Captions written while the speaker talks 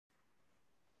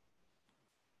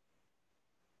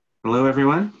Hello,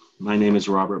 everyone. My name is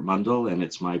Robert Mundell, and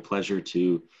it's my pleasure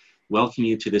to welcome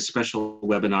you to this special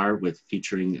webinar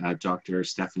featuring Dr.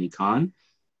 Stephanie Conn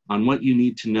on what you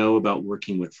need to know about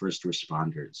working with first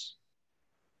responders.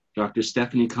 Dr.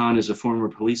 Stephanie Conn is a former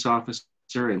police officer,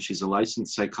 and she's a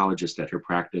licensed psychologist at her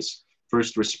practice,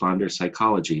 First Responder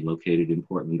Psychology, located in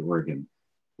Portland, Oregon,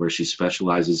 where she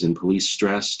specializes in police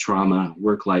stress, trauma,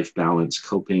 work-life balance,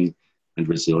 coping, and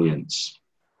resilience.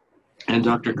 And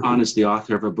Dr. Conn is the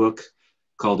author of a book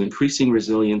called Increasing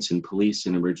Resilience in Police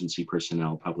and Emergency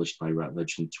Personnel, published by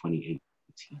Routledge in 2018.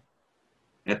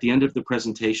 At the end of the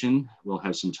presentation, we'll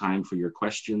have some time for your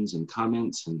questions and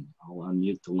comments, and I'll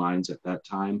unmute the lines at that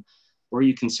time. Or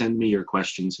you can send me your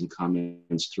questions and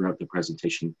comments throughout the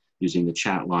presentation using the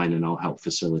chat line, and I'll help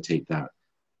facilitate that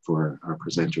for our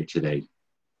presenter today.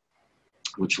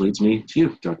 Which leads me to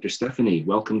you, Dr. Stephanie.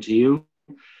 Welcome to you.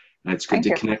 It's good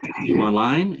to connect with you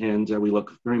online, and we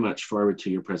look very much forward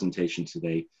to your presentation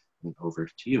today. And over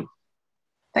to you.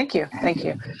 Thank you. Thank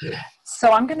you.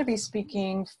 So I'm going to be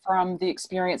speaking from the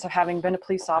experience of having been a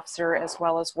police officer as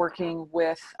well as working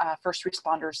with first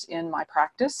responders in my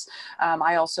practice.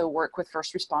 I also work with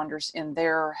first responders in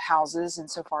their houses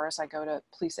insofar as I go to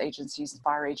police agencies and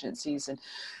fire agencies and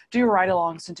do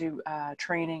ride-alongs and do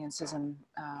training and CISM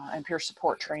and peer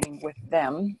support training with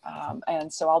them.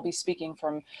 And so I'll be speaking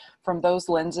from those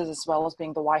lenses as well as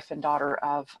being the wife and daughter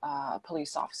of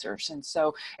police officers. And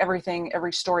so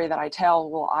every story that I tell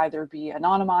will either be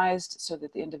anonymized so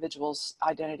that the individual's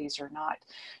identities are not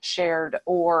shared,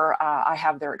 or I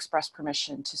have their express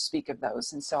permission to speak of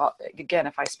those. And so again,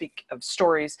 if I speak of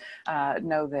stories,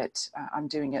 know that I'm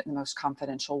doing it in the most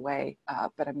confidential way,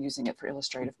 but I'm using it for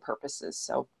illustrative purposes.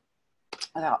 So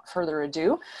without further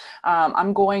ado,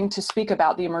 I'm going to speak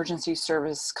about the emergency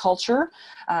service culture,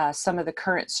 some of the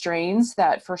current strains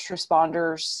that first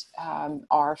responders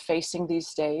are facing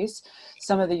these days,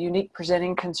 some of the unique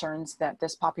presenting concerns that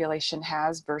this population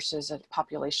has versus a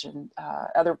population,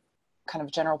 other kind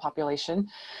of general population,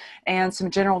 and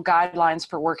some general guidelines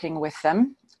for working with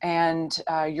them, and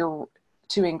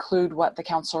to include what the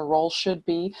counselor role should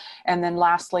be. And then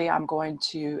lastly, I'm going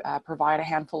to provide a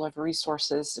handful of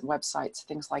resources and websites,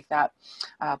 things like that,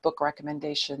 book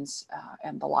recommendations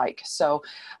and the like. So,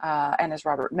 and as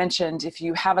Robert mentioned, if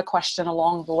you have a question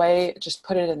along the way, just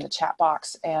put it in the chat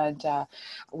box and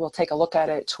we'll take a look at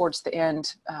it towards the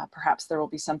end. Perhaps there will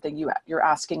be something you're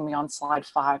asking me on slide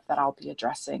 5 that I'll be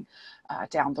addressing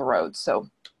down the road. So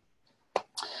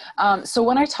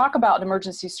when I talk about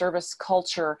emergency service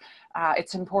culture,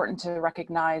 it's important to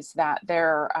recognize that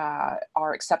there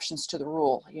are exceptions to the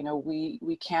rule. You know,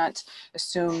 we can't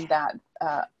assume that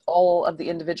all of the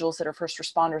individuals that are first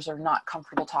responders are not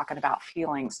comfortable talking about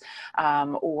feelings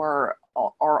or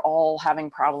are all having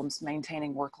problems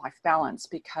maintaining work-life balance,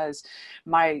 because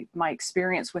my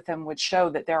experience with them would show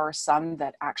that there are some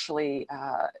that actually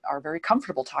are very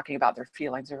comfortable talking about their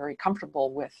feelings, are very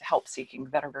comfortable with help seeking,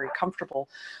 that are very comfortable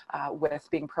with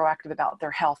being proactive about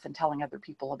their health and telling other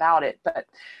people about it. But,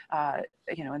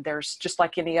 you know, and there's just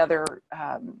like any other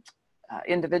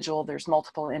individual, there's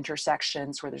multiple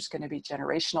intersections where there's going to be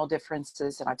generational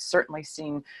differences. And I've certainly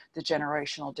seen the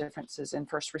generational differences in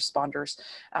first responders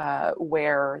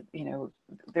where, you know,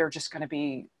 they're just going to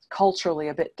be culturally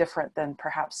a bit different than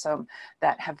perhaps some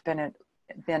that have been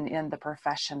in the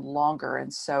profession longer.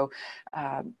 And so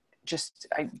I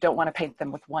don't want to paint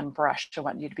them with one brush. I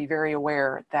want you to be very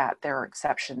aware that there are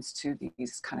exceptions to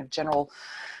these kind of general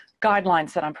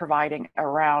guidelines that I'm providing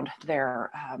around their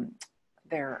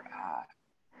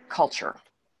culture.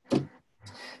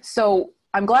 So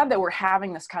I'm glad that we're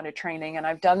having this kind of training, and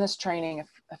I've done this training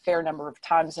a fair number of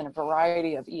times in a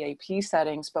variety of EAP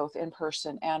settings, both in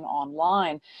person and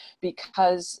online,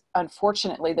 because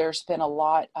unfortunately there's been a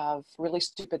lot of really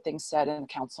stupid things said in the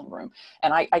counseling room,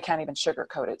 and I can't even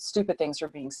sugarcoat it. Stupid things are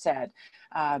being said.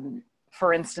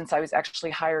 For instance, I was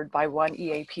actually hired by one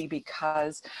EAP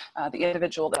because the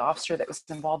individual, the officer that was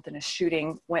involved in a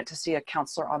shooting, went to see a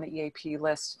counselor on the EAP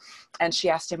list, and she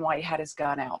asked him why he had his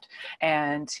gun out.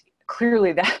 And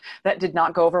clearly that did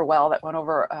not go over well. That went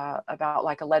over about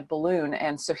like a lead balloon.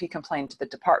 And so he complained to the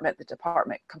department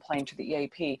complained to the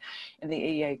EAP, and the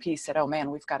EAP said, oh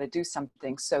man, we've got to do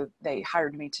something. So they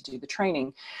hired me to do the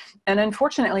training. And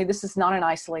unfortunately, this is not an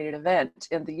isolated event.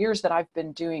 In the years that I've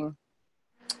been doing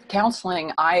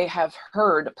counseling, I have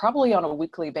heard probably on a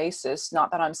weekly basis,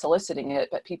 not that I'm soliciting it,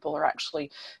 but people are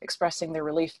actually expressing their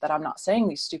relief that I'm not saying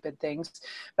these stupid things,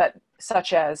 but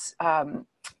such as,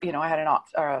 you know, I had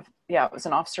it was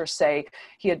an officer say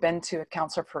he had been to a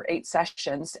counselor for 8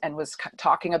 sessions and was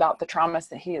talking about the traumas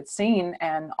that he had seen.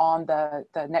 And on the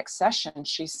next session,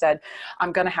 she said,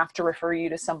 I'm going to have to refer you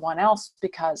to someone else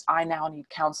because I now need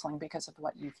counseling because of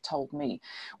what you've told me,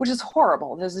 which is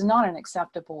horrible. This is not an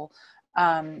acceptable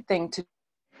thing to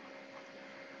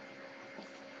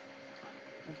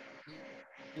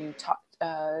you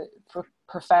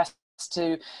profess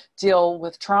to deal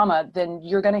with trauma. Then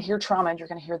you're going to hear trauma and you're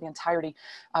going to hear the entirety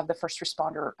of the first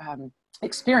responder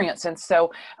experience. And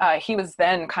so he was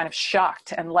then kind of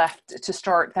shocked and left to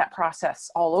start that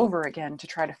process all over again to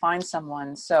try to find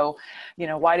someone. So, you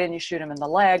know, why didn't you shoot him in the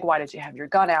leg? Why did you have your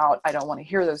gun out? I don't want to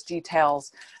hear those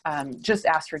details. Just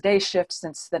ask for day shift,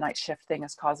 since the night shift thing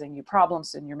is causing you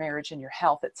problems in your marriage and your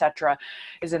health, etc.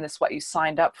 Isn't this what you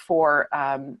signed up for?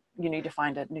 You need to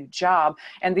find a new job.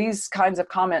 And these kinds of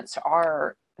comments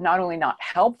are not only not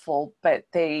helpful, but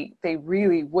they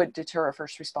really would deter a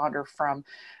first responder from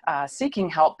seeking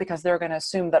help, because they're going to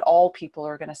assume that all people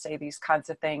are going to say these kinds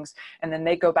of things. And then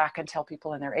they go back and tell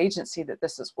people in their agency that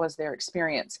was their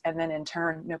experience. And then in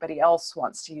turn, nobody else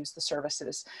wants to use the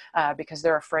services because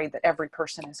they're afraid that every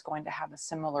person is going to have a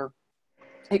similar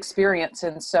experience.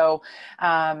 And so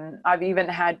I've even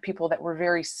had people that were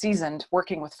very seasoned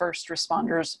working with first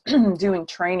responders doing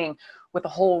training with a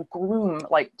whole room,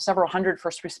 like several hundred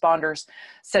first responders,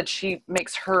 said she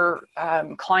makes her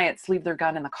clients leave their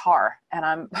gun in the car.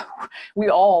 And we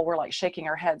all were like shaking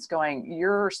our heads going,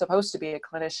 you're supposed to be a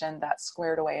clinician that's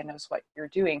squared away and knows what you're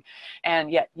doing. And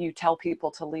yet you tell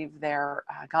people to leave their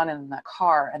gun in the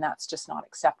car, and that's just not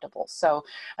acceptable. So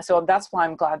that's why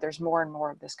I'm glad there's more and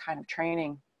more of this kind of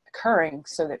training occurring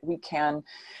so that we can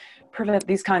prevent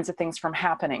these kinds of things from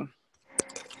happening.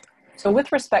 So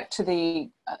with respect to the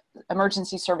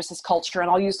emergency services culture, and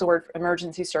I'll use the word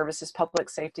emergency services, public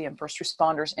safety, and first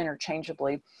responders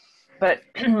interchangeably, but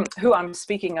who I'm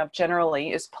speaking of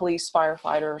generally is police,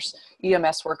 firefighters,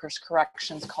 EMS workers,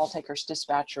 corrections, call takers,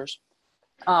 dispatchers,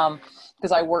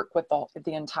 because I work with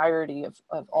the entirety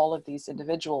of all of these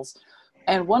individuals.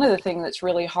 And one of the things that's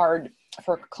really hard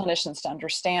for clinicians to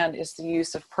understand is the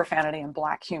use of profanity and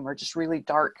black humor, just really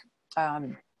dark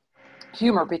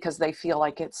humor, because they feel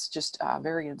like it's just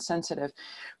very insensitive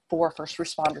for first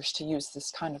responders to use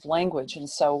this kind of language. And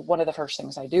so one of the first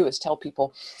things I do is tell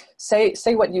people, say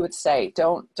what you would say.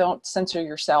 Don't censor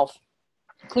yourself.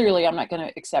 Clearly, I'm not going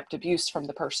to accept abuse from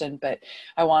the person, but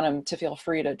I want them to feel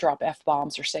free to drop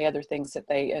F-bombs or say other things that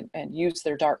and use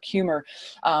their dark humor,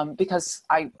 because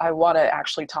I want to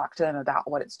actually talk to them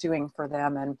about what it's doing for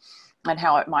them and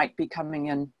how it might be coming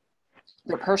in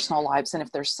their personal lives. And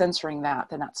if they're censoring that,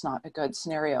 then that's not a good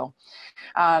scenario.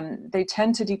 They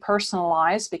tend to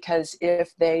depersonalize, because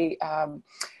if they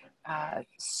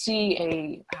see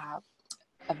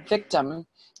a victim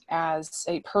as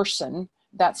a person,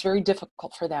 that's very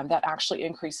difficult for them. That actually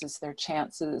increases their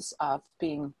chances of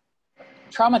being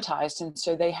traumatized. And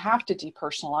so they have to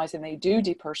depersonalize, and they do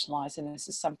depersonalize. And this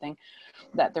is something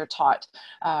that they're taught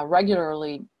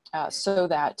regularly so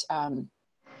that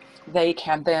they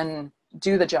can then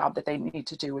do the job that they need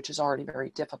to do, which is already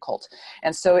very difficult.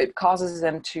 And so it causes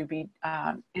them to be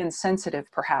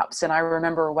insensitive, perhaps. And I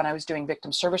remember when I was doing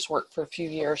victim service work for a few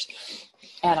years,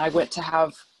 and I went to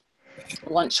have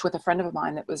lunch with a friend of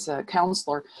mine that was a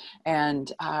counselor,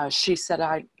 and she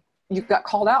said, you got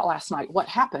called out last night. What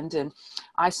happened? And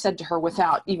I said to her,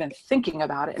 without even thinking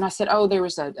about it, and I said, oh, there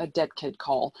was a dead kid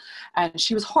call. And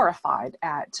she was horrified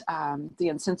at the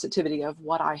insensitivity of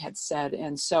what I had said.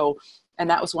 And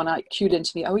that was when I cued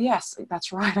into me, oh yes,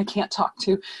 that's right. I can't talk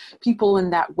to people in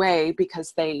that way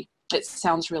because it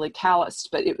sounds really calloused,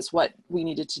 but it was what we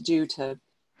needed to do to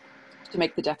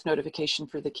make the death notification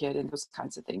for the kid and those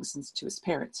kinds of things, and to his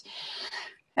parents.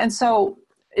 And so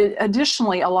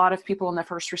additionally, a lot of people in the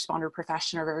first responder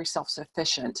profession are very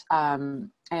self-sufficient.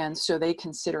 And so they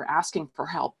consider asking for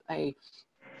help an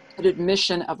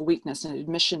admission of weakness, an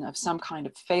admission of some kind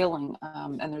of failing.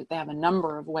 And they have a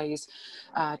number of ways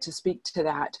to speak to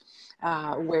that,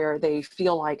 where they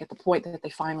feel like at the point that they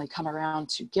finally come around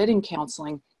to getting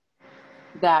counseling,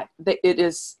 that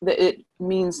it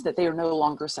means that they are no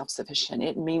longer self-sufficient.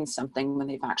 It means something when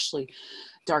they've actually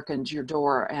darkened your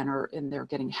door and are in there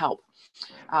getting help.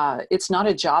 It's not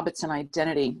a job, it's an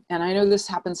identity. And I know this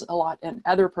happens a lot in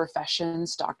other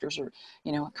professions. Doctors are,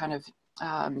 kind of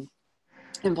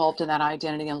involved in that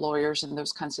identity, and lawyers and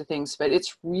those kinds of things. But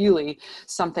it's really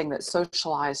something that's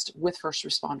socialized with first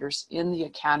responders in the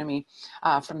academy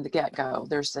from the get-go.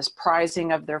 There's this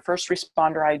prizing of their first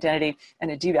responder identity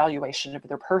and a devaluation of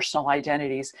their personal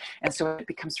identities. And so it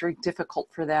becomes very difficult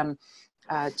for them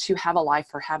to have a life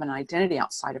or have an identity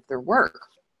outside of their work,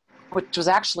 which was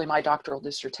actually my doctoral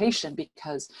dissertation,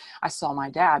 because I saw my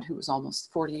dad, who was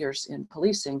almost 40 years in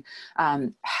policing,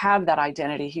 have that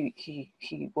identity.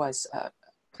 He was a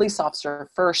police officer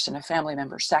first, and a family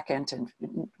member second, and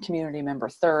community member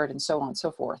third, and so on and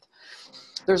so forth.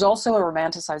 There's also a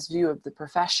romanticized view of the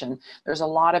profession. There's a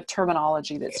lot of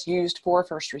terminology that's used for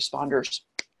first responders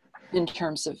in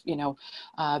terms of,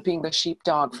 being the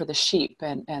sheepdog for the sheep,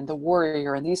 and the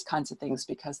warrior, and these kinds of things,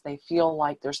 because they feel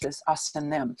like there's this us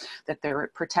and them, that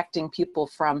they're protecting people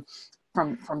from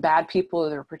bad people,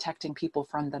 they're protecting people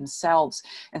from themselves.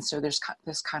 And so there's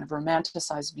this kind of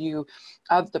romanticized view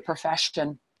of the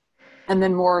profession. And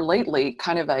then more lately,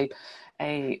 kind of a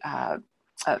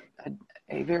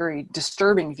very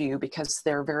disturbing view, because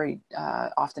they're very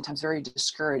oftentimes very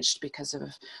discouraged because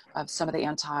of some of the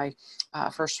anti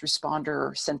first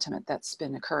responder sentiment that's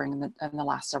been occurring in the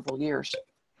last several years.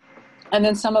 And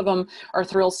then some of them are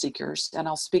thrill seekers, and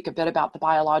I'll speak a bit about the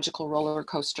biological roller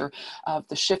coaster of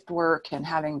the shift work and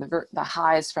having the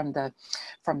highs from the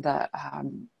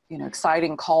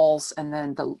exciting calls, and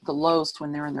then the lows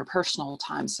when they're in their personal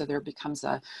time. So there becomes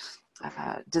a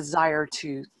desire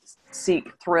to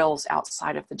seek thrills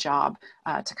outside of the job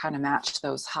to kind of match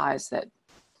those highs that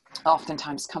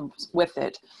oftentimes come with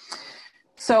it.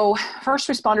 So first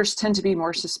responders tend to be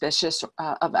more suspicious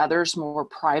of others, more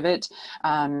private.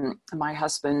 My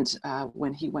husband,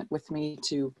 when he went with me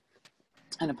to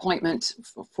an appointment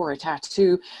for a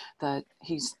tattoo, that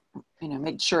he's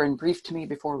made sure and briefed me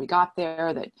before we got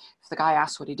there that if the guy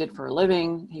asked what he did for a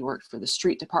living, he worked for the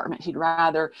street department, he'd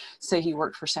rather say he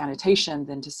worked for sanitation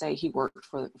than to say he worked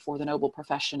for the noble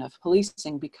profession of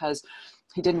policing, because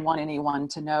he didn't want anyone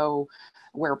to know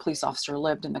where a police officer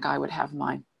lived, and the guy would have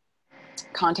my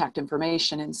contact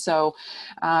information. And so,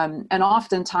 and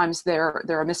oftentimes they're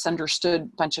a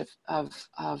misunderstood bunch of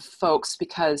folks,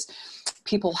 because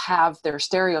people have their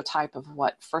stereotype of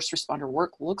what first responder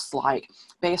work looks like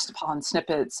based upon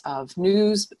snippets of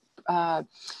news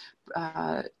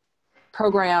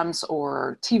programs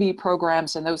or TV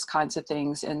programs and those kinds of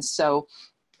things. And so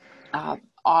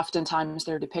oftentimes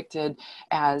they're depicted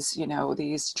as,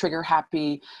 these trigger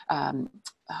happy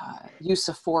use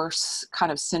of force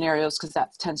kind of scenarios, because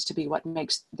that tends to be what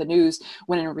makes the news,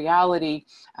 when in reality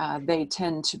they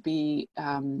tend to be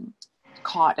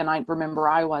caught. And I remember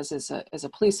I was, as a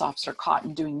police officer, caught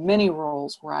in doing many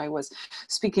roles where I was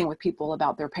speaking with people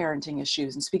about their parenting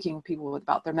issues, and speaking with people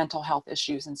about their mental health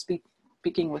issues, and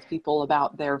speaking with people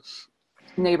about their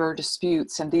neighbor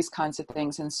disputes and these kinds of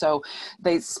things. And so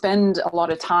they spend a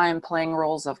lot of time playing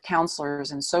roles of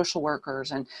counselors and social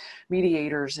workers and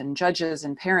mediators and judges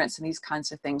and parents and these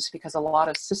kinds of things, because a lot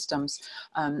of systems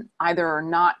either are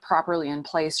not properly in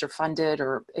place or funded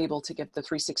or able to get the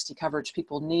 360 coverage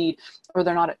people need, or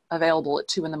they're not available at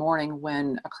 2 a.m.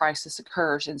 when a crisis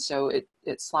occurs. And so it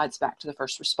slides back to the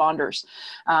first responders.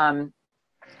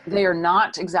 They are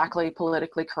not exactly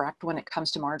politically correct when it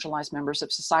comes to marginalized members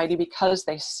of society, because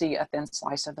they see a thin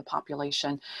slice of the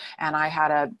population. And I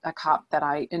had a cop that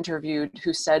I interviewed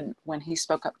who said, when he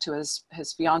spoke up to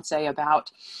his fiance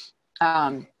about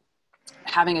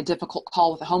having a difficult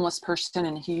call with a homeless person,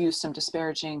 and he used some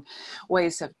disparaging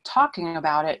ways of talking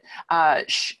about it,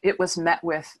 it was met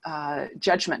with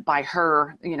judgment by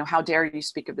her. How dare you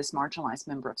speak of this marginalized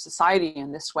member of society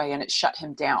in this way? And it shut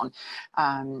him down,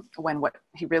 when what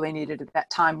he really needed at that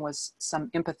time was some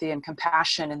empathy and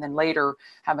compassion, and then later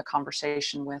have a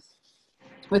conversation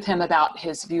with him about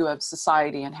his view of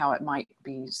society and how it might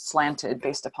be slanted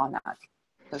based upon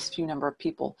those few number of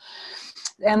people.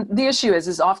 And the issue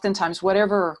is oftentimes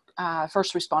whatever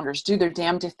first responders do, they're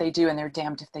damned if they do and they're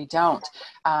damned if they don't.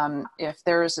 If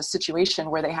there is a situation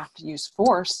where they have to use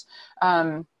force,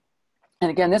 and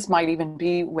again, this might even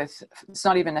be it's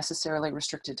not even necessarily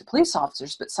restricted to police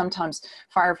officers, but sometimes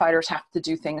firefighters have to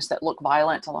do things that look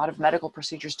violent. A lot of medical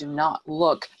procedures do not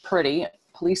look pretty.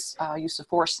 Police use of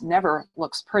force never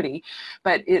looks pretty,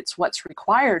 but it's what's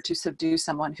required to subdue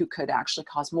someone who could actually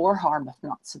cause more harm if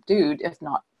not subdued, if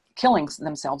not killing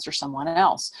themselves or someone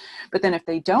else. But then if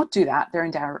they don't do that, they're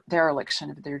in dereliction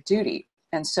of their duty.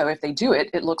 And so if they do it,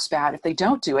 it looks bad. If they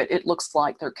don't do it, it looks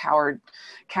like they're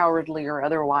cowardly or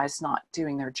otherwise not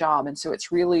doing their job. And so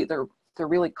it's really, they're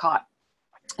really caught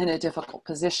in a difficult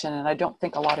position. And I don't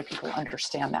think a lot of people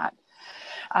understand that.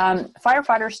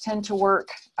 Firefighters tend to work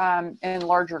in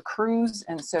larger crews,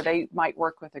 and so they might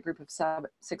work with a group of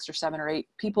 6 or 7 or 8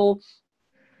 people,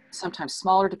 sometimes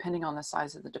smaller depending on the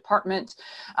size of the department.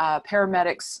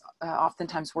 Paramedics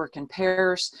oftentimes work in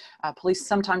pairs. Police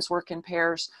sometimes work in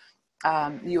pairs.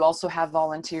 You also have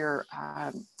volunteer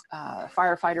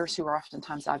firefighters who are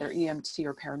oftentimes either EMT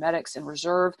or paramedics in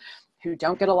reserve, who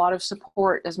don't get a lot of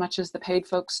support as much as the paid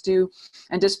folks do,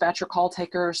 and dispatcher, call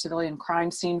takers, civilian crime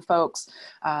scene folks,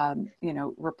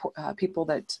 people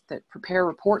that prepare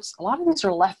reports. A lot of these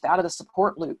are left out of the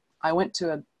support loop. I went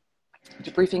to a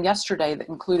debriefing yesterday that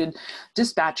included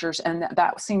dispatchers, and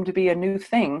that seemed to be a new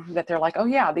thing, that they're like, oh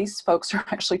yeah, these folks are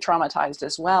actually traumatized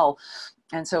as well.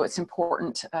 And so it's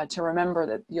important to remember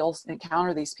that you'll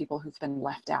encounter these people who've been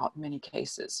left out in many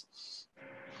cases.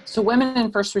 So women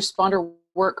in first responder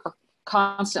work are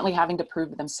constantly having to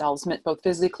prove themselves, both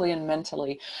physically and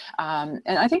mentally. And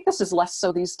I think this is less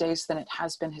so these days than it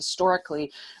has been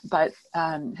historically, but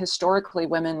historically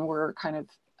women were kind of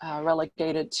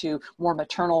relegated to more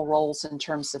maternal roles in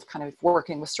terms of kind of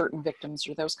working with certain victims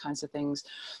or those kinds of things.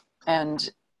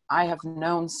 And I have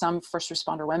known some first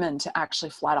responder women to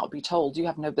actually flat out be told, you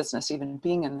have no business even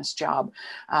being in this job.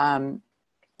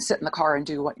 Sit in the car and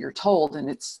do what you're told. And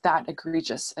it's that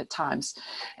egregious at times.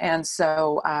 And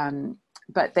so,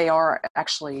 but they are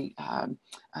actually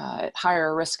at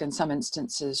higher risk in some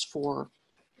instances for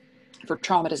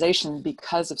traumatization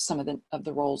because of some of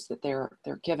the roles that they're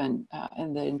given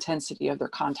and the intensity of their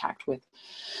contact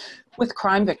with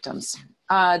crime victims.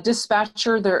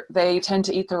 Dispatcher, they tend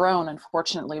to eat their own,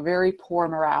 unfortunately. Very poor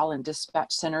morale in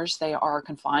dispatch centers. They are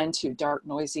confined to dark,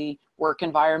 noisy work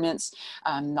environments,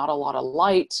 not a lot of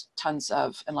light, tons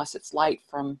of, unless it's light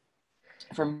from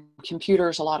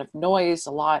computers, a lot of noise,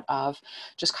 a lot of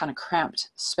just kind of cramped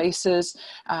spaces.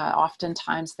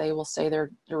 Oftentimes they will say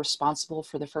they're responsible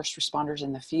for the first responders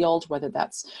in the field, whether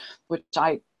that's, which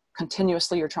I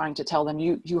continuously are trying to tell them,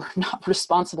 you are not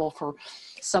responsible for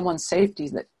someone's safety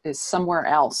that is somewhere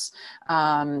else.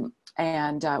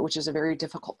 Which is a very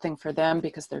difficult thing for them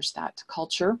because there's that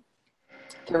culture.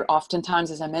 They're oftentimes,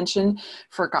 as I mentioned,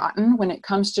 forgotten when it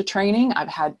comes to training.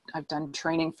 I've done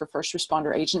training for first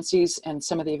responder agencies, and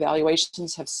some of the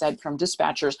evaluations have said from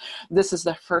dispatchers, this is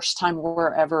the first time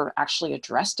we're ever actually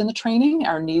addressed in the training.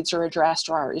 Our needs are addressed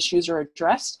or our issues are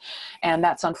addressed. And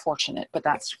that's unfortunate, but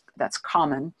that's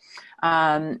common.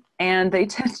 And they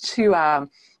tend to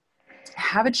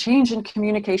have a change in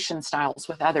communication styles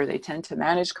with others. They tend to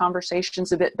manage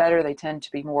conversations a bit better. They tend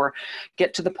to be more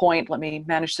get to the point. Let me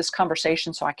manage this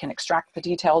conversation so I can extract the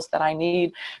details that I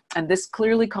need. And this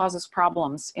clearly causes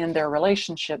problems in their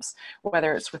relationships,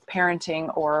 whether it's with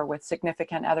parenting or with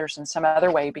significant others in some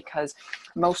other way, because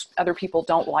most other people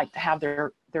don't like to have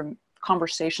their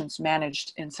conversations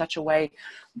managed in such a way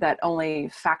that only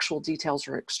factual details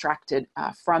are extracted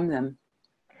from them.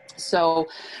 So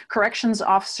corrections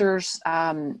officers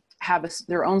have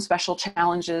their own special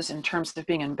challenges in terms of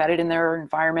being embedded in their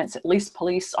environments. At least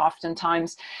police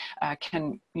oftentimes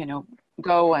can,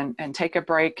 go and take a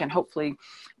break and hopefully,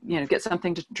 get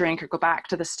something to drink or go back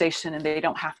to the station, and they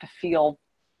don't have to feel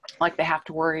like they have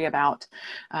to worry about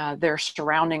their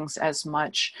surroundings as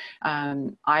much.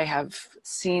 I have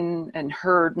seen and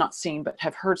heard, not seen, but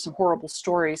have heard some horrible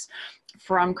stories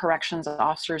from corrections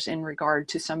officers in regard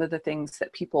to some of the things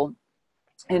that people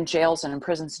in jails and in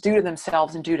prisons do to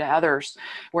themselves and do to others,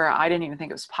 where I didn't even think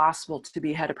it was possible to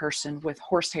behead a person with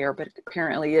horsehair, but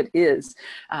apparently it is.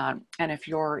 And if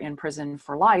you're in prison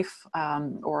for life,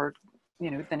 then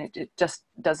it just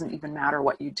doesn't even matter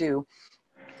what you do.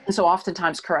 And so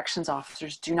oftentimes corrections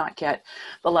officers do not get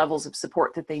the levels of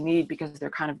support that they need because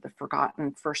they're kind of the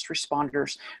forgotten first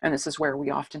responders. And this is where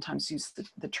we oftentimes use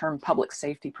the term public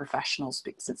safety professionals,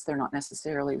 because since they're not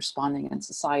necessarily responding in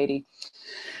society.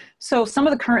 So some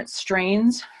of the current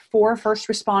strains for first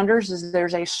responders is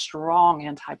there's a strong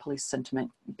anti-police sentiment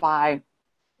by,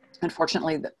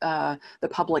 unfortunately, the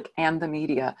public and the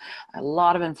media. A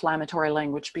lot of inflammatory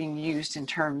language being used in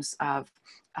terms of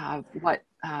what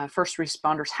first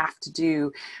responders have to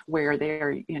do, where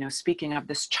they're, speaking of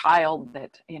this child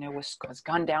that, was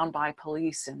gunned down by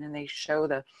police. And then they show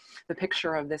the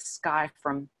picture of this guy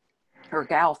or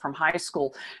gal from high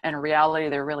school, and in reality,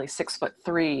 they're really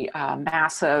 6'3",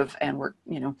 massive, and were,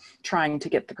 trying to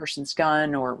get the person's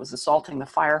gun or was assaulting the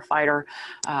firefighter.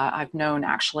 I've known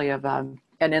actually of an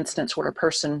instance where a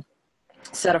person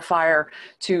set a fire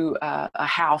to a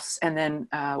house and then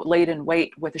laid in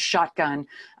wait with a shotgun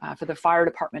for the fire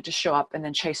department to show up, and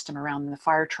then chased them around in the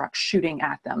fire truck shooting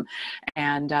at them.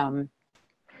 And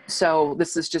So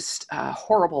this is just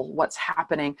horrible what's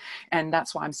happening. And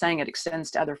that's why I'm saying it extends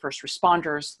to other first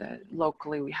responders.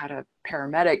 Locally, we had a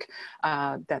paramedic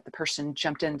that the person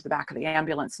jumped into the back of the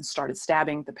ambulance and started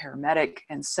stabbing the paramedic.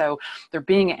 And so they're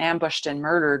being ambushed and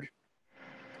murdered.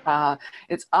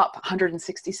 It's up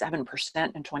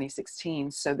 167% in 2016.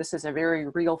 So this is a very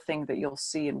real thing that you'll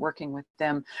see in working with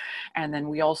them. And then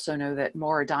we also know that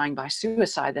more are dying by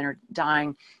suicide than are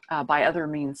dying by other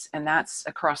means. And that's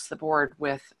across the board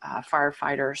with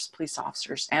firefighters, police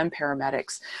officers, and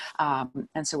paramedics.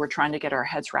 And so we're trying to get our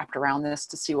heads wrapped around this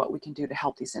to see what we can do to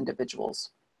help these individuals.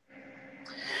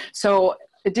 So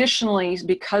additionally,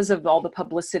 because of all the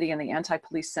publicity and the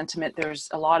anti-police sentiment, there's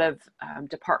a lot of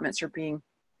departments are being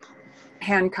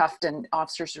handcuffed, and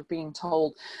officers are being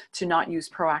told to not use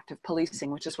proactive policing,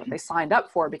 which is what they signed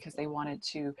up for because they wanted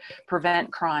to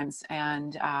prevent crimes.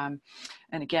 And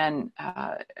again,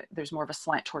 there's more of a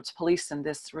slant towards police in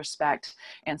this respect.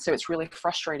 And so it's really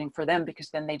frustrating for them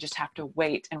because then they just have to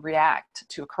wait and react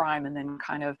to a crime and then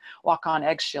kind of walk on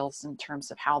eggshells in terms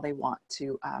of how they want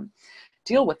to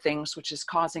deal with things, which is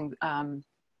causing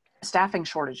staffing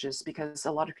shortages, because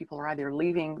a lot of people are either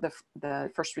leaving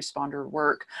the first responder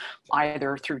work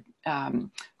either through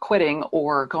quitting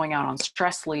or going out on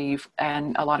stress leave.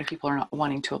 And a lot of people are not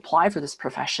wanting to apply for this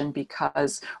profession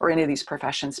because, or any of these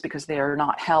professions, because they are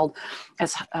not held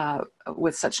as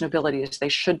with such nobility as they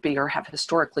should be or have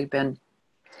historically been.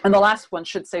 And the last one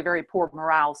should say very poor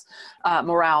morale,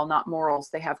 not morals.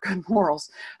 They have good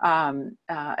morals.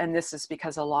 And this is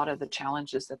because a lot of the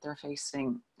challenges that they're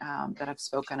facing that I've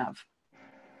spoken of.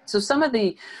 So some of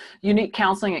the unique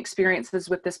counseling experiences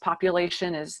with this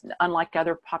population is, unlike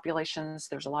other populations,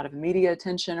 there's a lot of media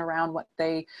attention around what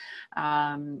they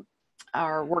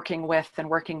are working with and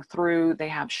working through. They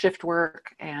have shift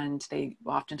work, and they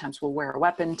oftentimes will wear a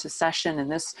weapon to session. And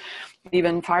this,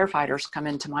 even firefighters come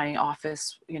into my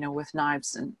office, with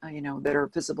knives and, that are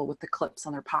visible with the clips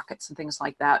on their pockets and things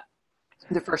like that.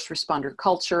 The first responder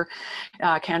culture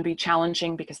can be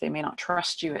challenging because they may not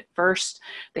trust you at first.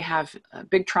 They have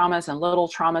big traumas and little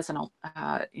traumas,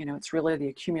 and it's really the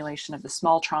accumulation of the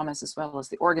small traumas as well as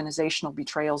the organizational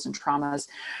betrayals and traumas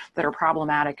that are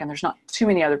problematic. And there's not too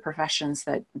many other professions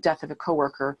that death of a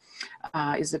coworker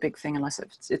is a big thing, unless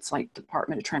it's like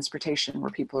Department of Transportation,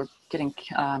 where people are getting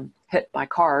hit by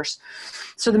cars.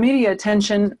 So the media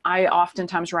attention, I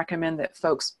oftentimes recommend that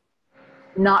folks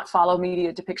not follow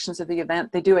media depictions of the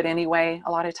event. They do it anyway a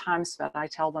lot of times, but I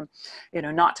tell them,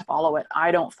 not to follow it.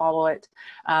 I don't follow it.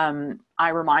 I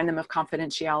remind them of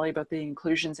confidentiality about the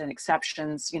inclusions and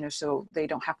exceptions, so they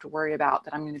don't have to worry about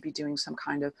that I'm going to be doing some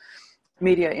kind of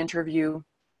media interview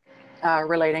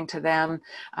relating to them.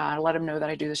 Let them know that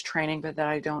I do this training, but that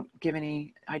I don't give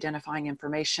any identifying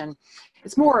information.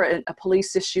 It's more a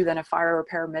police issue than a fire or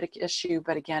paramedic issue,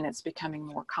 but again, it's becoming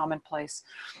more commonplace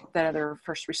that other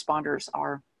first responders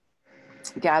are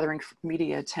gathering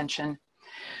media attention.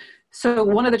 So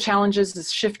one of the challenges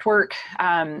is shift work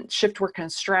and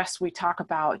stress. We talk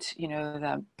about,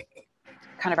 the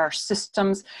kind of our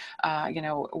systems.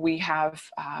 We have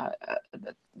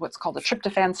what's called the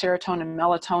tryptophan, serotonin,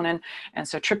 melatonin. And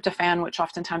so tryptophan, which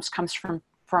oftentimes comes from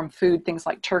food, things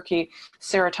like turkey.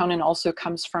 Serotonin also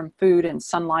comes from food and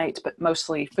sunlight, but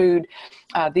mostly food.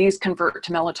 These convert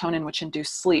to melatonin, which induce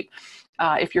sleep.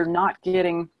 If you're not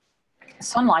getting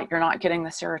sunlight, you're not getting the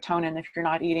serotonin. If you're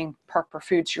not eating proper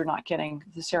foods, you're not getting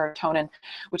the serotonin,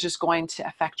 which is going to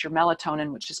affect your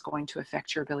melatonin, which is going to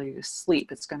affect your ability to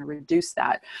sleep. It's going to reduce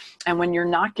that. And when you're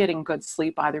not getting good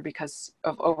sleep, either because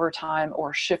of overtime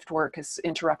or shift work is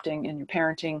interrupting in your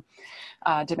parenting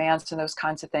demands and those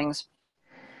kinds of things,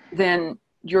 then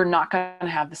you're not going to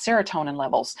have the serotonin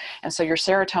levels. And so your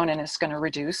serotonin is going to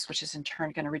reduce, which is in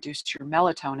turn going to reduce your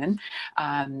melatonin,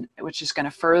 which is going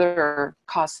to further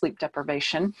cause sleep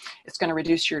deprivation. It's going to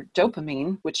reduce your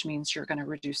dopamine, which means you're going to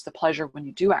reduce the pleasure when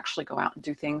you do actually go out and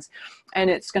do things. And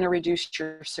it's going to reduce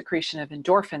your secretion of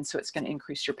endorphins, so it's going to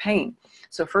increase your pain.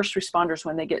 So first responders,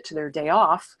 when they get to their day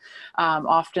off,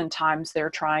 oftentimes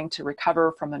they're trying to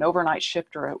recover from an overnight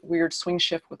shift or a weird swing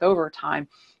shift with overtime.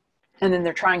 And then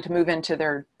they're trying to move into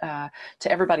their, to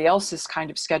everybody else's kind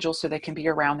of schedule so they can be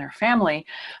around their family.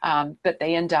 But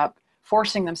they end up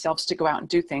forcing themselves to go out and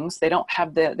do things. They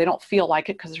don't feel like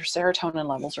it because their serotonin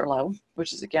levels are low,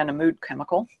 which is again, a mood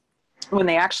chemical. When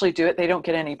they actually do it, they don't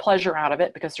get any pleasure out of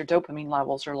it because their dopamine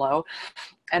levels are low.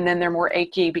 And then they're more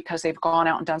achy because they've gone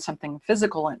out and done something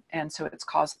physical. And so it's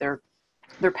caused their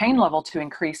pain level to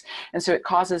increase. And so it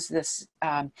causes this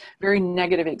very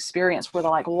negative experience where they're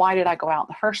like, why did I go out in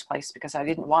the first place? Because I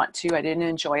didn't want to, I didn't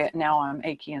enjoy it. Now I'm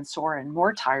achy and sore and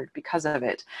more tired because of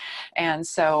it. And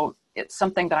so it's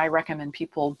something that I recommend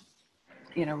people,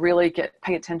 really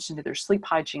pay attention to their sleep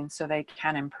hygiene so they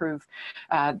can improve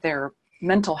their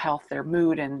mental health, their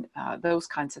mood, and those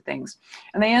kinds of things.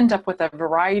 And they end up with a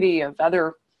variety of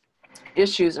other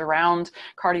issues around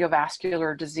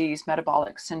cardiovascular disease,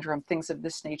 metabolic syndrome, things of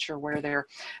this nature, where their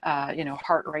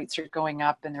heart rates are going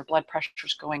up and their blood pressure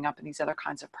is going up, and these other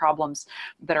kinds of problems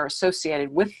that are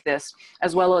associated with this,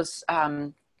 as well as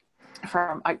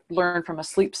I learned from a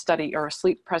sleep study or a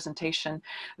sleep presentation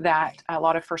that a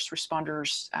lot of first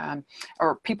responders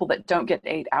or people that don't get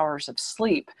 8 hours of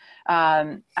sleep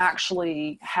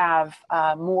actually have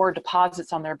more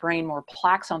deposits on their brain, more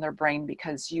plaques on their brain,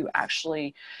 because you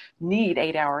actually need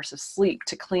 8 hours of sleep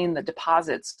to clean the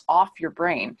deposits off your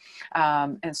brain,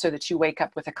 and so that you wake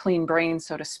up with a clean brain,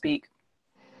 so to speak,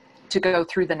 to go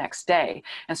through the next day.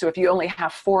 And so if you only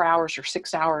have 4 hours or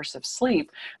 6 hours of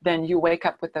sleep, then you wake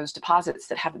up with those deposits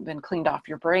that haven't been cleaned off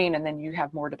your brain, and then you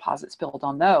have more deposits build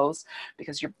on those,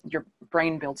 because your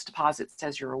brain builds deposits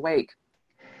as you're awake.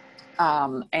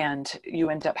 And you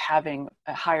end up having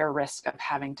a higher risk of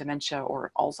having dementia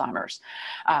or Alzheimer's.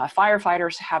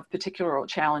 Firefighters have particular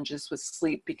challenges with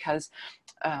sleep because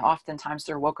oftentimes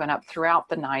they're woken up throughout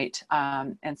the night,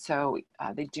 and so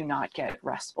they do not get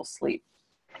restful sleep.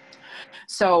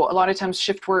 So a lot of times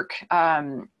shift work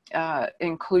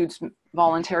includes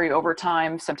voluntary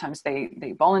overtime. Sometimes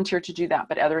they volunteer to do that,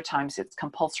 but other times it's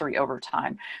compulsory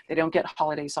overtime. They don't get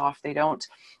holidays off. They don't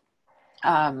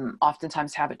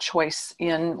oftentimes have a choice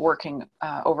in working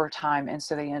overtime, and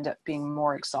so they end up being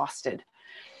more exhausted.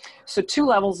 So 2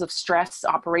 levels of stress,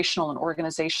 operational and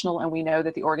organizational, and we know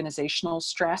that the organizational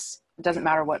stress, it doesn't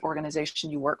matter what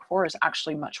organization you work for, is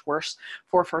actually much worse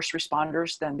for first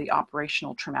responders than the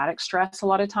operational traumatic stress a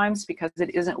lot of times, because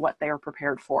it isn't what they are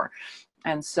prepared for.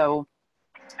 And so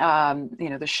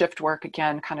the shift work,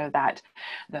 again, kind of that,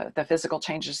 the physical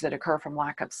changes that occur from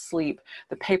lack of sleep,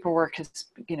 the paperwork is,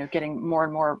 getting more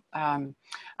and more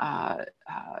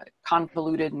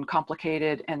convoluted and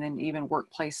complicated, and then even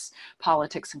workplace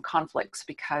politics and conflicts,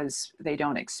 because they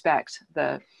don't expect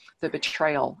the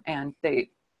betrayal, and they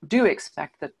do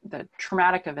expect the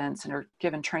traumatic events and are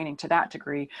given training to that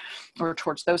degree or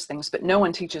towards those things, but no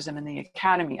one teaches them in the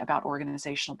academy about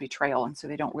organizational betrayal, and so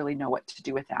they don't really know what to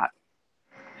do with that.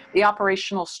 The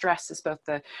operational stress is both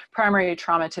the primary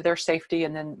trauma to their safety,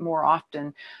 and then more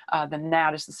often than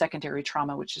that is the secondary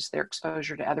trauma, which is their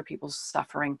exposure to other people's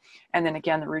suffering. And then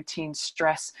again, the routine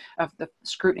stress of the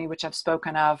scrutiny, which I've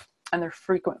spoken of, and their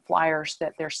frequent flyers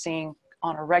that they're seeing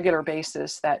on a regular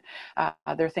basis, that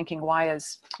they're thinking, why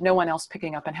is no one else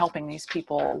picking up and helping these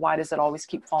people? Why does it always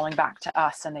keep falling back to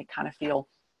us? And they kind of feel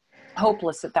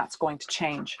hopeless that that's going to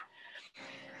change.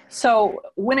 So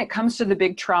when it comes to the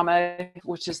big trauma,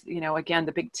 which is, again,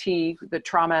 the big T, the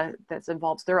trauma that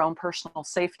involves their own personal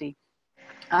safety,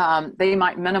 they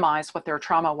might minimize what their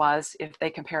trauma was if they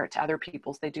compare it to other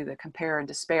people's. They do the compare and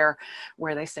despair,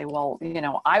 where they say, well,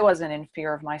 I wasn't in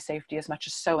fear of my safety as much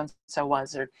as so-and-so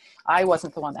was, or I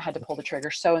wasn't the one that had to pull the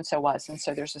trigger, so-and-so was. And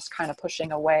so there's this kind of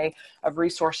pushing away of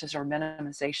resources or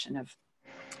minimization of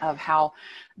how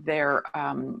they're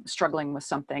struggling with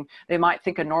something. They might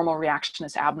think a normal reaction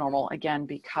is abnormal, again,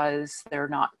 because they're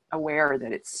not aware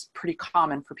that it's pretty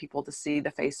common for people to see the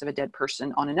face of a dead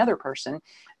person on another person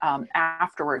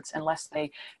afterwards, unless they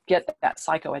get that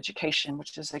psychoeducation,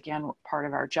 which is, again, part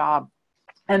of our job.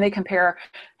 And they compare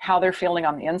how they're feeling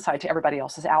on the inside to everybody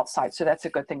else's outside. So that's a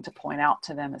good thing to point out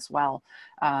to them as well,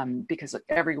 because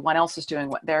everyone else is doing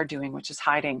what they're doing, which is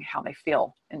hiding how they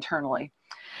feel internally.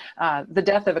 The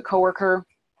death of a coworker,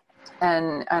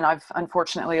 and I've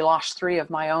unfortunately lost 3 of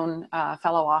my own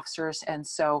fellow officers. And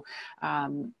so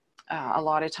a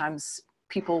lot of times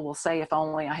people will say, if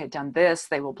only I had done this.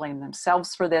 They will blame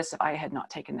themselves for this. If I had not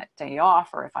taken that day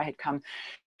off, or if I had come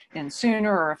in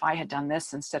sooner, or if I had done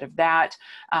this instead of that,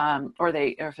 or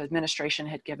if administration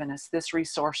had given us this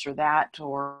resource or that,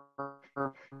 or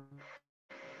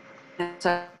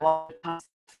so a lot of times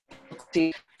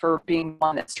for being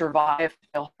one that survived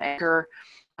anger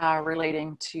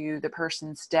relating to the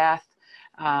person's death.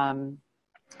 And,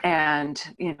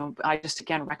 I just,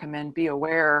 again, recommend be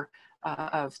aware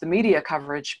of the media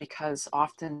coverage, because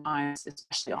oftentimes,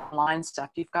 especially online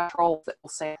stuff, you've got trolls that will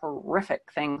say horrific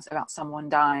things about someone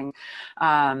dying.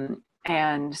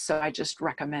 And so I just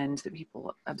recommend that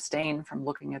people abstain from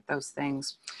looking at those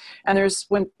things. And there's,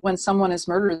 when someone is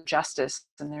murdered, justice,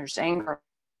 and there's anger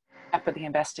for the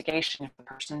investigation, if the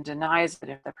person denies it,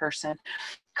 if the person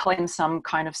claims some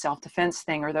kind of self-defense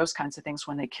thing, or those kinds of things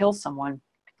when they kill someone,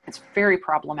 it's very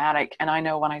problematic. And I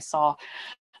know when I saw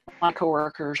my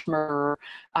coworkers murder,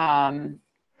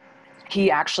 he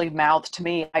actually mouthed to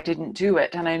me, I didn't do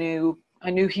it. And I knew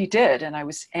he did. And I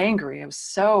was angry. I was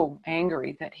so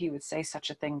angry that he would say such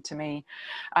a thing to me.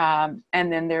 And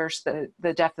then there's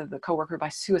the death of the coworker by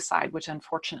suicide, which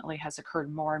unfortunately has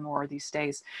occurred more and more these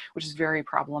days, which is very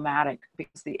problematic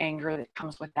because the anger that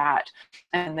comes with that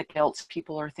and the guilt,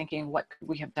 people are thinking, what could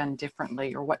we have done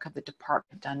differently, or what could the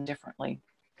department have done differently?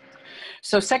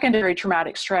 So secondary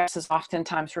traumatic stress is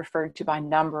oftentimes referred to by a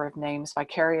number of names: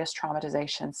 vicarious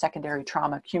traumatization, secondary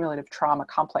trauma, cumulative trauma,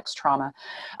 complex trauma.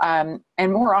 And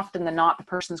more often than not, the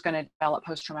person's going to develop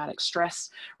post-traumatic stress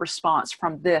response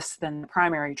from this than the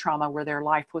primary trauma, where their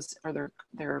life was, or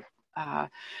their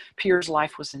peer's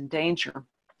life was in danger.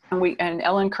 And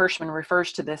Ellen Kirschman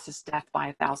refers to this as death by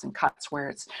 1,000 cuts, where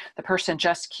it's the person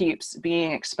just keeps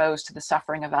being exposed to the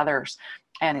suffering of others.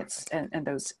 And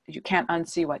those, you can't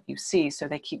unsee what you see. So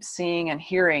they keep seeing and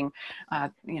hearing,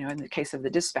 in the case of the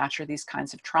dispatcher, these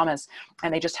kinds of traumas,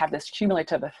 and they just have this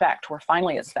cumulative effect where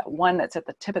finally it's that one that's at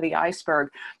the tip of the iceberg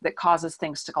that causes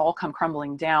things to all come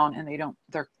crumbling down, and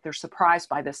they're surprised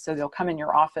by this. So they'll come in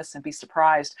your office and be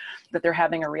surprised that they're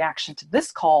having a reaction to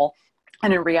this call.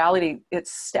 And in reality,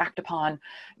 it's stacked upon,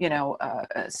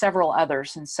 several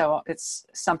others. And so it's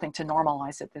something to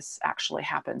normalize that this actually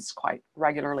happens quite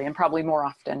regularly, and probably more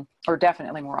often, or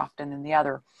definitely more often than the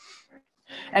other.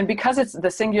 And because it's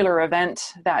the singular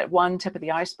event, that one tip of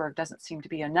the iceberg doesn't seem to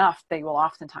be enough, they will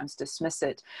oftentimes dismiss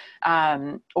it,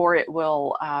 or it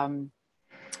will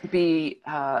be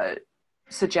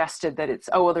suggested that it's,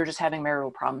 oh, well, they're just having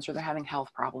marital problems, or they're having health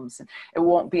problems. And it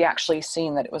won't be actually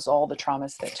seen that it was all the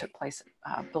traumas that took place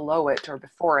below it or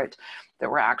before it that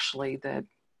were actually the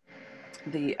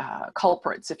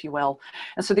culprits, if you will.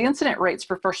 And so the incident rates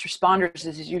for first responders,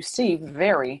 as you see,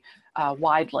 vary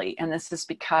widely. And this is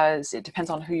because it depends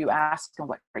on who you ask and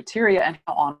what criteria and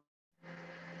how on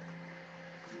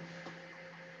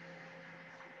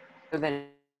the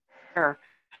general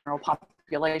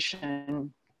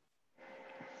population,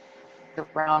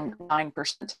 around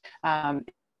 9%.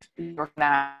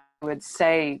 I would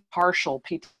say partial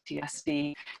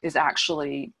PTSD is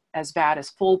actually as bad as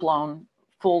full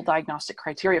diagnostic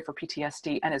criteria for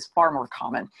PTSD, and is far more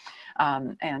common.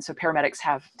 And so paramedics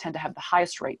tend to have the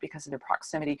highest rate because of their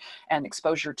proximity and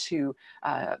exposure to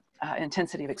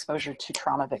intensity of exposure to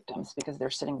trauma victims, because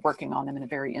they're working on them in a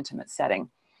very intimate setting.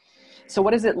 So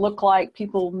what does it look like?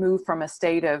 People move from a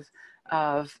state of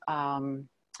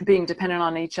being dependent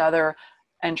on each other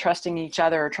and trusting each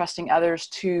other, or trusting others,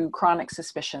 to chronic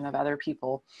suspicion of other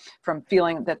people, from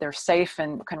feeling that they're safe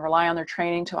and can rely on their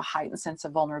training, to a heightened sense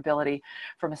of vulnerability,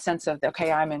 from a sense of,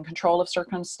 okay, I'm in control of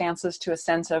circumstances, to a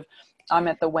sense of I'm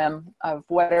at the whim of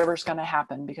whatever's going to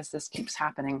happen because this keeps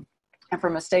happening. And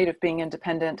from a state of being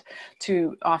independent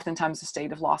to oftentimes a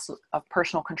state of loss of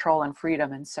personal control and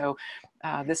freedom. And so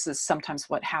this is sometimes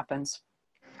what happens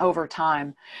over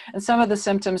time. And some of the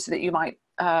symptoms that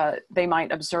they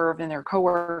might observe in their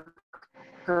coworkers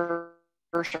or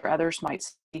others might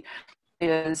see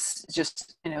is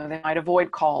just, they might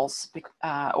avoid calls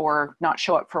or not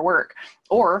show up for work,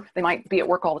 or they might be at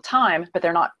work all the time, but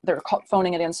they're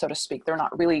phoning it in, so to speak. They're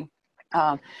not really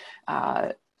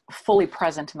fully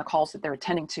present in the calls that they're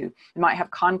attending to. They might have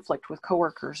conflict with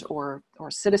coworkers or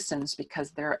citizens because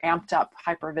they're amped up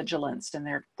hypervigilance in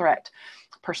their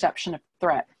perception of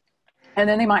threat. And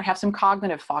then they might have some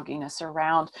cognitive fogginess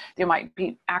around, they might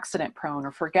be accident prone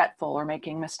or forgetful, or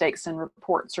making mistakes in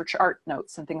reports or chart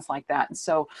notes and things like that. And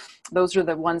so those are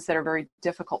the ones that are very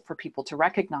difficult for people to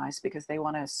recognize, because they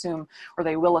want to assume, or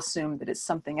they will assume, that it's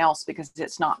something else, because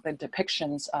it's not the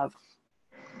depictions of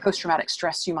post-traumatic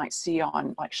stress you might see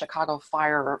on like Chicago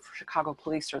Fire or Chicago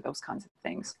Police or those kinds of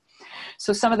things.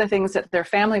 So some of the things that their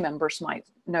family members might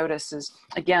notice is,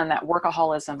 again, that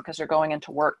workaholism, because they're going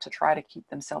into work to try to keep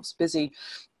themselves busy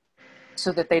so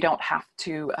that they don't have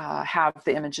to have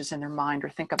the images in their mind or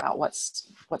think about what's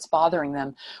bothering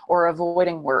them, or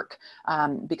avoiding work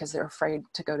because they're afraid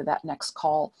to go to that next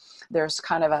call. There's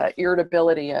kind of a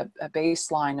irritability, a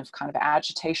baseline of kind of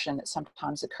agitation that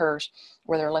sometimes occurs,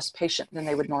 where they're less patient than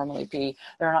they would normally be.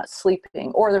 They're not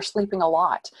sleeping, or they're sleeping a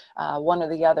lot, one or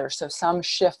the other. So some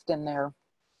shift in their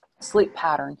sleep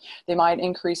pattern. They might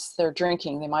increase their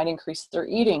drinking, they might increase their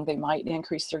eating, they might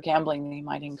increase their gambling, they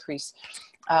might increase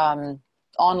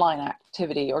online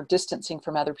activity or distancing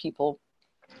from other people.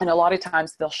 And a lot of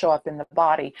times they'll show up in the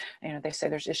body. They say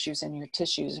there's issues in your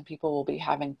tissues, and people will be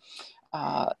having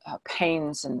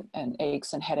pains and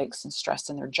aches and headaches and stress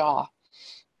in their jaw.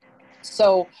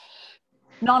 So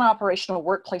non-operational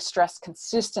workplace stress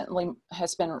consistently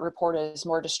has been reported as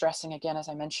more distressing, again, as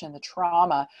I mentioned, the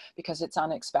trauma, because it's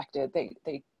unexpected.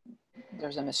 They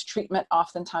there's a mistreatment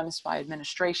oftentimes by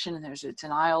administration, and there's a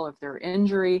denial of their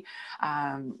injury.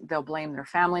 They'll blame their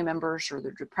family members or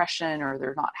their depression, or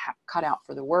they're not cut out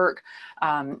for the work.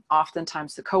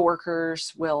 Oftentimes the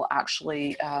coworkers will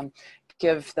actually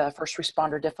give the first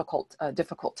responder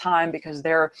difficult time because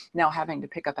they're now having to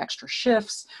pick up extra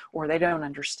shifts, or they don't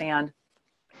understand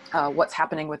what's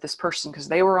happening with this person because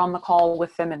they were on the call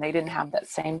with them and they didn't have that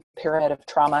same period of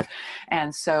trauma.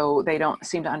 And so they don't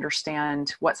seem to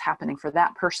understand what's happening for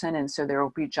that person. And so there will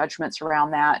be judgments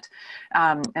around that.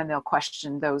 And they'll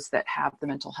question those that have the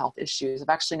mental health issues. I've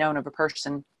actually known of a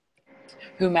person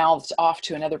who mouthed off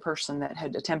to another person that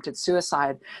had attempted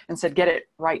suicide and said, "Get it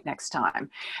right next time,"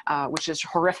 which is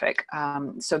horrific.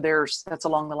 So that's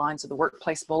along the lines of the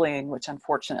workplace bullying, which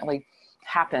unfortunately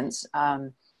happens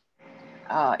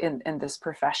in this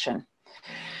profession.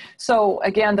 So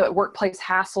again, the workplace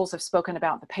hassles, I've spoken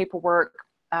about the paperwork.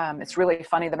 It's really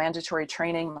funny, the mandatory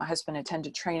training. My husband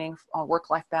attended training on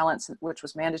work-life balance, which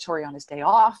was mandatory on his day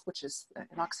off, which is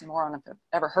an oxymoron if I've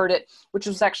ever heard it, which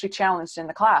was actually challenged in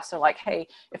the class. They're like, hey,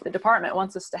 if the department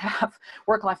wants us to have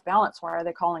work-life balance, why are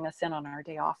they calling us in on our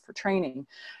day off for training?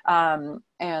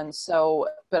 And so,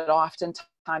 but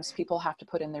oftentimes people have to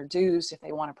put in their dues if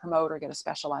they want to promote or get a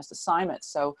specialized assignment.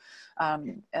 So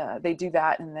they do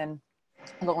that, and then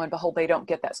lo and behold, they don't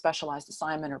get that specialized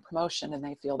assignment or promotion, and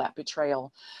they feel that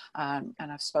betrayal. And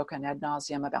I've spoken ad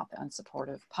nauseum about the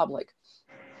unsupportive public.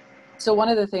 So one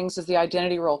of the things is the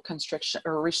identity role constriction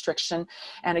or restriction.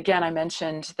 And again, I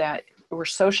mentioned that we're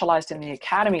socialized in the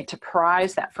academy to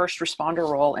prize that first responder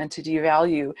role and to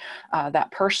devalue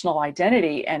that personal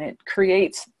identity. And it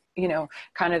creates, you know,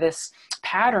 kind of this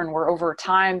pattern where over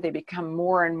time they become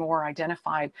more and more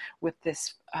identified with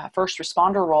this first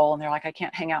responder role. And they're like, I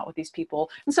can't hang out with these people.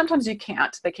 And sometimes they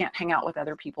can't hang out with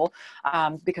other people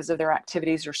because of their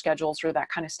activities or schedules or that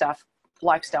kind of stuff,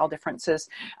 lifestyle differences.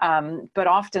 But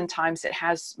oftentimes it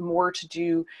has more to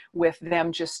do with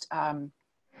them just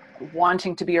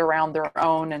wanting to be around their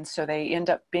own. And so they end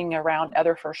up being around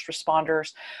other first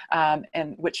responders,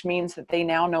 and which means that they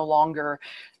now no longer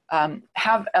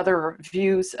have other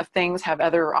views of things, have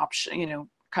other options, you know,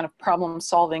 kind of problem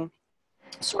solving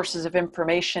sources of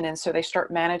information. And so they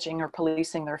start managing or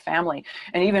policing their family.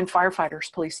 And even firefighters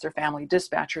police their family,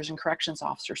 dispatchers and corrections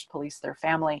officers police their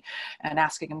family, and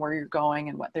asking them where you're going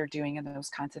and what they're doing and those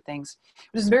kinds of things.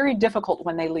 It is very difficult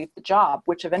when they leave the job,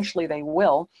 which eventually they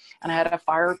will. And I had a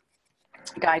fire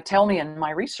guy tell me in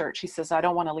my research, he says, I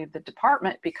don't want to leave the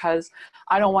department because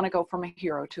I don't want to go from a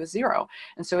hero to a zero.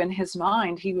 And so in his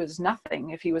mind, he was nothing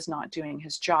if he was not doing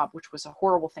his job, which was a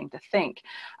horrible thing to think.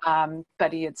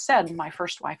 But he had said, my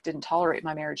first wife didn't tolerate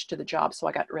my marriage to the job, so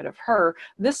I got rid of her.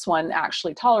 This one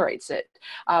actually tolerates it,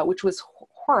 which was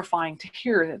horrifying to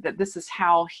hear that this is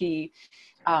how he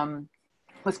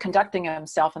was conducting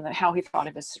himself, and how he thought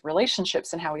of his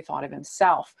relationships and how he thought of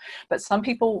himself. But some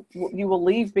people, you will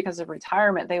leave because of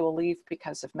retirement. They will leave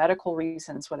because of medical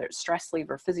reasons, whether it's stress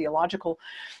leave or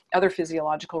other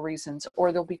physiological reasons,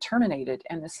 or they'll be terminated.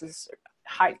 And this is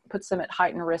puts them at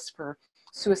heightened risk for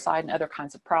suicide and other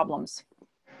kinds of problems.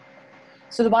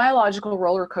 So the biological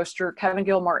roller coaster, Kevin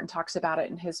Gilmartin talks about it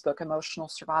in his book, Emotional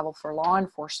Survival for Law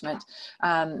Enforcement,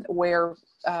 where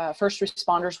first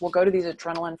responders will go to these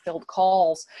adrenaline-filled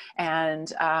calls,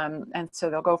 and so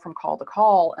they'll go from call to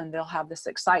call, and they'll have this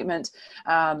excitement,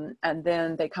 and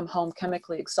then they come home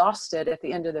chemically exhausted at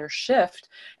the end of their shift,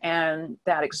 and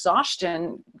that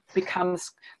exhaustion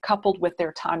becomes coupled with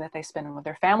their time that they spend with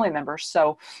their family members.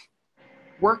 So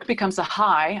work becomes a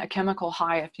high, a chemical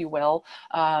high, if you will,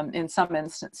 in some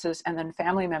instances, and then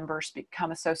family members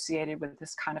become associated with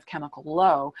this kind of chemical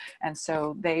low. And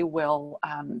so they will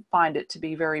find it to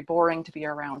be very boring to be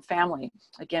around family,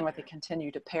 again, with they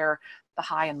continue to pair the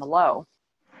high and the low.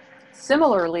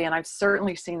 Similarly, and I've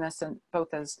certainly seen this in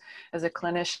both as a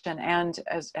clinician and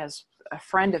as a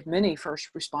friend of many first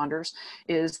responders,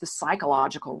 is the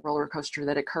psychological roller coaster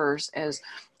that occurs. As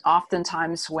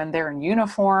oftentimes when they're in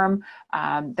uniform,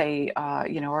 they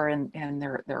are in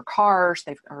their cars,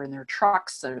 they are in their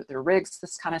trucks, their rigs,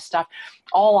 this kind of stuff.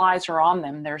 All eyes are on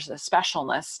them. There's a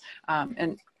specialness,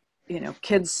 and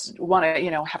kids want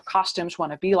to have costumes,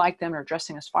 want to be like them, or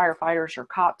dressing as firefighters or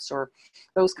cops or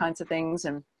those kinds of things.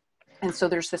 And so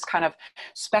there's this kind of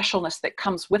specialness that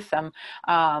comes with them.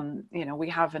 We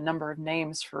have a number of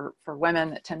names for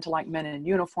women that tend to like men in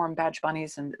uniform, badge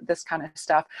bunnies, and this kind of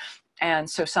stuff. And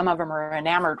so some of them are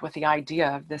enamored with the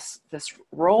idea of this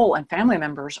role, and family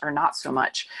members are not so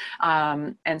much.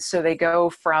 And so they go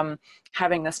from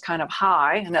having this kind of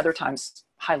high, and other times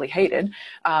highly hated,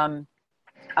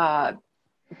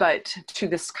 but to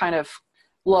this kind of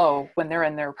low when they're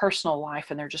in their personal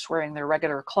life and they're just wearing their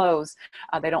regular clothes.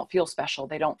 They don't feel special.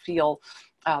 They don't feel,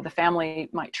 the family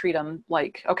might treat them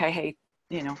like, okay, hey,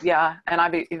 you know, yeah. And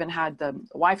I've even had the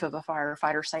wife of a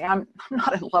firefighter say, I'm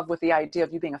not in love with the idea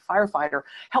of you being a firefighter.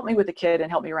 Help me with the kid and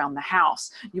help me around the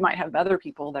house. You might have other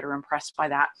people that are impressed by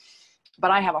that,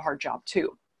 but I have a hard job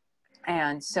too.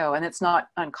 And so, and it's not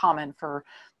uncommon for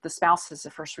the spouses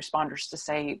of first responders to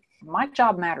say, my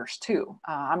job matters too.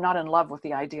 I'm not in love with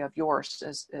the idea of yours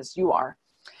as you are.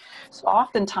 So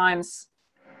oftentimes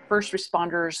first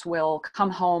responders will come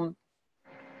home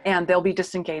and they'll be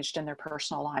disengaged in their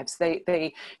personal lives.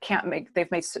 They can't make, they've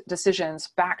made decisions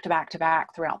back to back to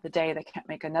back throughout the day. They can't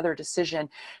make another decision.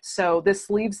 So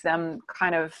this leaves them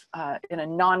kind of in a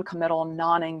non-committal,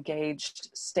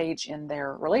 non-engaged stage in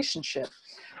their relationship,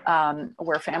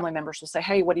 where family members will say,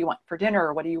 hey, what do you want for dinner?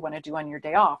 Or what do you want to do on your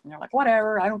day off? And they're like,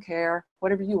 whatever, I don't care,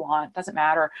 whatever you want, doesn't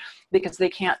matter, because they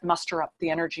can't muster up the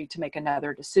energy to make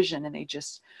another decision. And they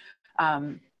just,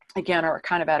 again, are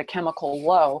kind of at a chemical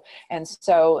low. And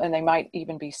so, and they might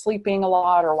even be sleeping a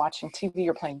lot or watching TV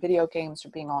or playing video games or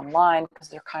being online because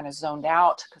they're kind of zoned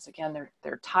out because, again,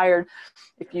 they're tired.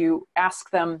 If you ask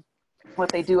them what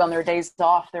they do on their days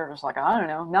off, they're just like, I don't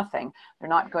know, nothing. They're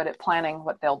not good at planning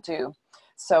what they'll do.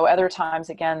 So other times,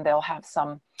 again, they'll have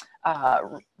some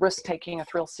risk-taking or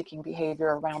thrill-seeking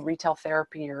behavior around retail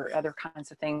therapy or other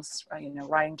kinds of things, you know,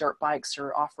 riding dirt bikes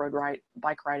or off-road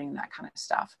bike riding, that kind of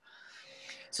stuff.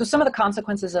 So some of the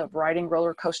consequences of riding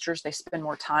roller coasters, they spend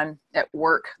more time at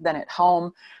work than at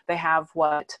home. They have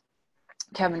what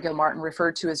Kevin Gilmartin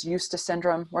referred to as used to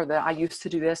syndrome, or the I used to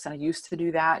do this and I used to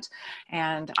do that.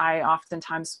 And I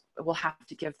oftentimes will have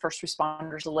to give first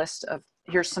responders a list of,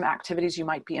 here's some activities you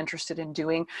might be interested in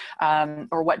doing,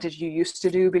 or what did you used to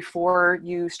do before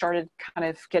you started kind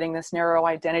of getting this narrow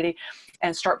identity,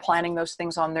 and start planning those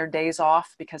things on their days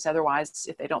off, because otherwise,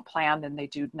 if they don't plan, then they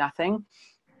do nothing.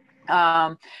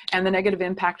 And the negative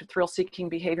impact of thrill-seeking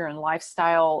behavior and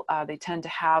lifestyle, they tend to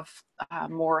have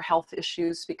more health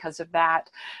issues because of that.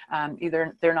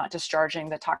 Either they're not discharging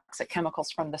the toxic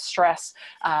chemicals from the stress,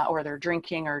 or they're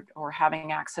drinking or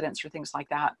having accidents or things like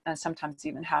that, and sometimes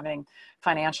even having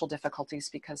financial difficulties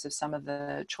because of some of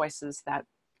the choices that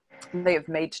they have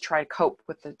made to try to cope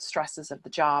with the stresses of the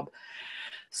job.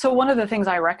 So one of the things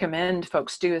I recommend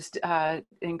folks do is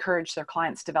encourage their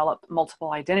clients develop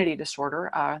multiple identity disorder,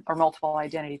 or multiple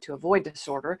identity to avoid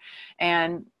disorder.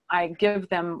 And I give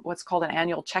them what's called an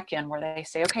annual check-in, where they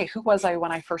say, okay, who was I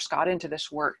when I first got into this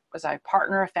work? Was I a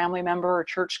partner, a family member, a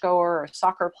churchgoer, a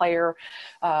soccer player?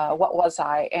 What was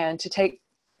I? And to take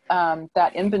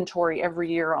that inventory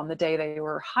every year on the day they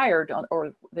were hired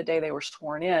or the day they were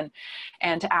sworn in,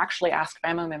 and to actually ask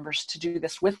family members to do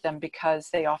this with them, because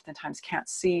they oftentimes can't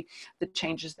see the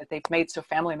changes that they've made, so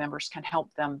family members can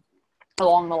help them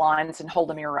along the lines and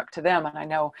hold a mirror up to them. And I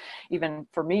know even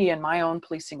for me in my own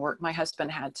policing work, my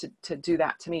husband had to do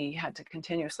that to me. He had to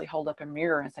continuously hold up a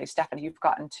mirror and say, Stephanie, you've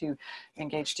gotten too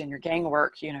engaged in your gang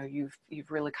work. You know,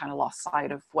 you've really kind of lost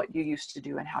sight of what you used to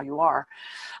do and how you are.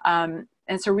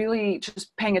 And so really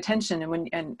just paying attention,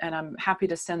 and I'm happy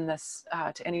to send this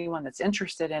to anyone that's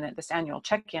interested in it, this annual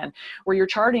check-in, where you're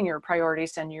charting your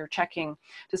priorities and you're checking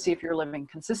to see if you're living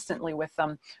consistently with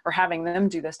them, or having them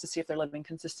do this to see if they're living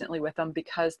consistently with them,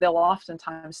 because they'll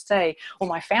oftentimes say, well,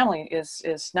 my family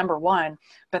is number one,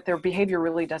 but their behavior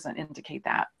really doesn't indicate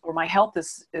that, or my health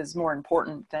is more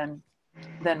important than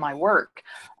my work.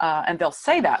 And they'll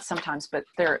say that sometimes, but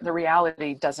the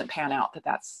reality doesn't pan out that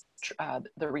that's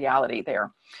the reality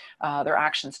there. Their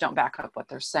actions don't back up what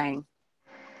they're saying.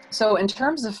 So in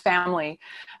terms of family,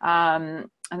 and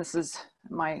this is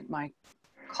my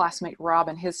classmate Rob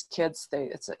and his kids,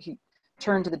 he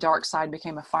turned to the dark side,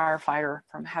 became a firefighter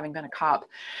from having been a cop.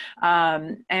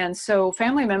 And so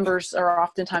family members are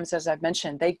oftentimes, as I've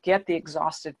mentioned, they get the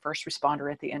exhausted first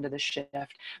responder at the end of the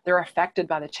shift. They're affected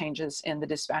by the changes in the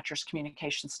dispatcher's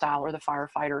communication style or the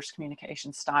firefighter's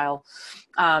communication style.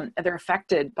 They're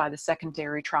affected by the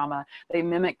secondary trauma. They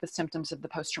mimic the symptoms of the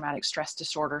post-traumatic stress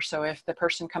disorder. So if the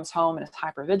person comes home and is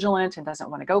hypervigilant and doesn't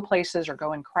want to go places or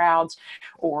go in crowds,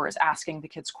 or is asking the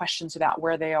kids questions about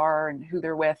where they are and who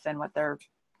they're with and what their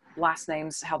last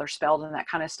names, how they're spelled and that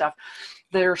kind of stuff,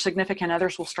 their significant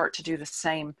others will start to do the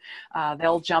same.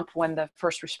 They'll jump when the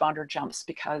first responder jumps,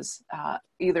 because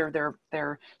either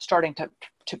they're starting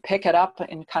to pick it up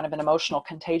in kind of an emotional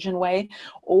contagion way,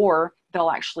 or they'll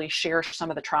actually share some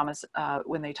of the traumas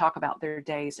when they talk about their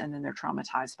days, and then they're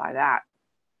traumatized by that.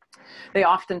 They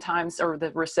oftentimes are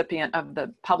the recipient of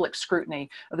the public scrutiny,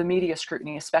 of the media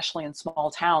scrutiny, especially in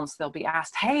small towns. They'll be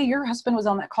asked, hey, your husband was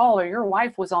on that call, or your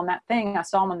wife was on that thing, I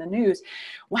saw him on the news.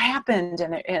 What happened?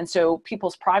 And so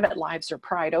people's private lives are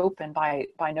pried open by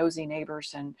nosy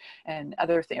neighbors and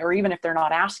other things, or even if they're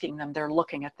not asking them, they're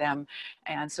looking at them.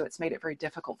 And so it's made it very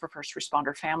difficult for first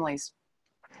responder families.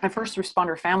 And first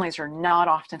responder families are not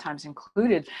oftentimes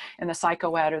included in the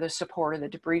psycho-ed or the support or the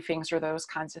debriefings or those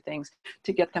kinds of things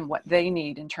to get them what they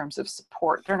need in terms of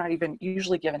support. They're not even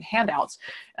usually given handouts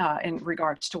in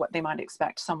regards to what they might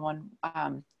expect someone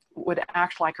would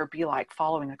act like or be like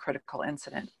following a critical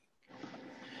incident.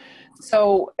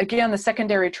 So again, the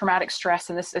secondary traumatic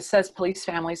stress, and this, it says police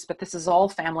families, but this is all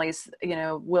families, you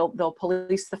know, they'll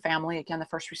police the family. Again, the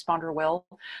first responder will.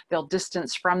 They'll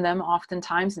distance from them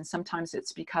oftentimes, and sometimes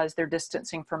it's because they're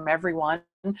distancing from everyone.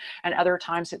 And other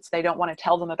times it's they don't want to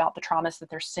tell them about the traumas that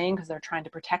they're seeing because they're trying to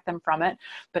protect them from it,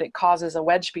 but it causes a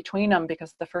wedge between them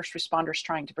because the first responder is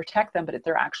trying to protect them, but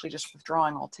they're actually just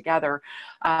withdrawing altogether.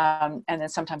 And then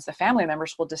sometimes the family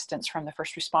members will distance from the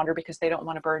first responder because they don't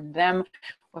want to burden them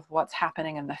with what's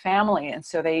happening in the family. And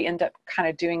so they end up kind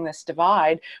of doing this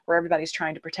divide where everybody's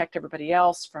trying to protect everybody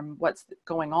else from what's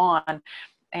going on,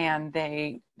 and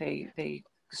they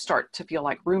start to feel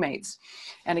like roommates.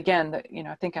 And again, you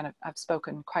know, I think I've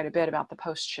spoken quite a bit about the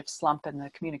post-shift slump and the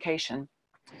communication.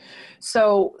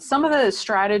 So some of the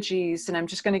strategies, and I'm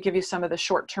just going to give you some of the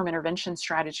short-term intervention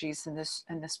strategies in this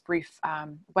brief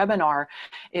webinar,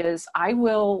 is I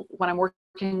will, when I'm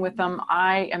working with them,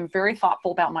 I am very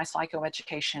thoughtful about my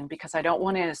psychoeducation because I don't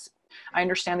want to, I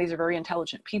understand these are very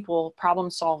intelligent people, problem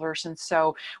solvers. And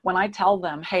so when I tell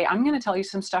them, hey, I'm going to tell you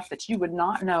some stuff that you would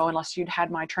not know unless you'd had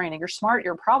my training. You're smart,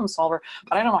 you're a problem solver,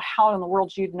 but I don't know how in the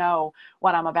world you'd know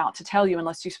what I'm about to tell you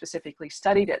unless you specifically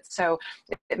studied it. So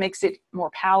it makes it more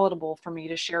palatable for me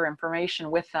to share information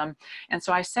with them. And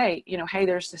so I say, you know, hey,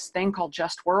 there's this thing called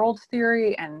just world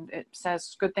theory, and it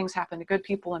says good things happen to good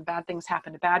people and bad things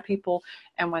happen to bad people.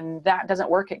 And when that doesn't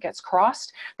work, it gets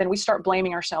crossed, then we start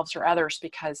blaming ourselves or others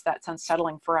because that's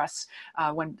unsettling for us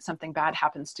when something bad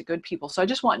happens to good people. So I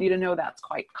just want you to know that's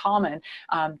quite common,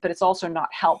 but it's also not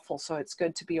helpful. So it's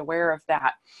good to be aware of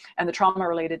that. And the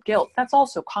trauma-related guilt, that's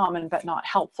also common, but not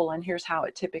helpful. And here's how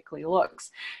it typically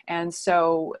looks. And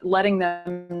so letting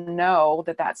them know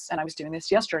that that's, and I was doing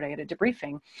this yesterday at a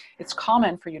debriefing, it's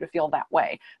common for you to feel that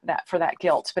way, that for that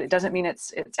guilt, but it doesn't mean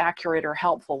it's accurate or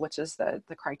helpful, which is the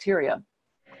criteria.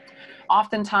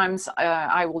 Oftentimes,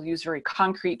 I will use very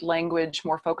concrete language,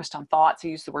 more focused on thoughts. I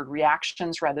use the word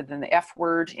reactions rather than the F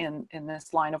word in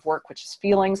this line of work, which is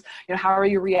feelings. You know, how are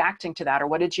you reacting to that? Or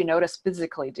what did you notice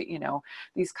physically? You know,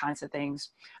 these kinds of things.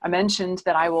 I mentioned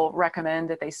that I will recommend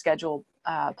that they schedule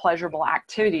pleasurable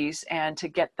activities and to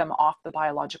get them off the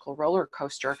biological roller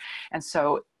coaster. And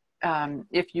so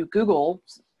if you Google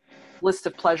list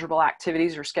of pleasurable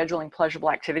activities or scheduling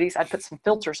pleasurable activities, I'd put some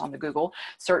filters on the Google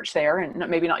search there and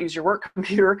maybe not use your work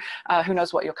computer. Who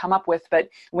knows what you'll come up with. But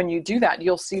when you do that,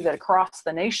 you'll see that across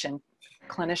the nation,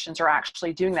 clinicians are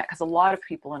actually doing that because a lot of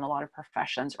people in a lot of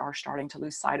professions are starting to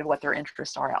lose sight of what their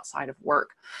interests are outside of work.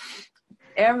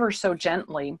 Ever so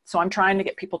gently. So I'm trying to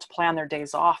get people to plan their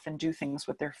days off and do things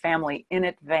with their family in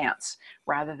advance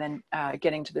rather than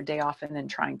getting to their day off and then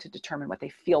trying to determine what they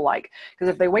feel like.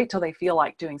 Because if they wait till they feel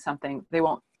like doing something,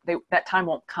 that time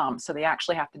won't come. So they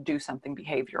actually have to do something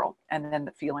behavioral, and then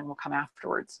the feeling will come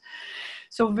afterwards.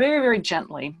 So very, very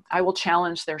gently, I will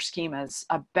challenge their schemas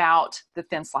about the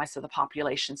thin slice of the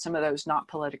population, some of those not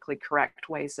politically correct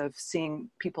ways of seeing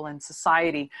people in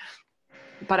society.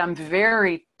 But I'm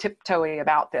very tiptoey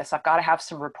about this. I've got to have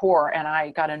some rapport, and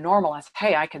I got to normalize,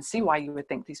 hey, I can see why you would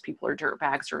think these people are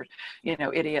dirtbags or, you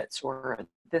know, idiots or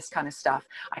this kind of stuff.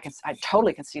 I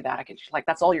totally can see that. I could, like,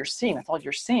 that's all you're seeing. That's all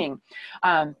you're seeing.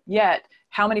 Yet,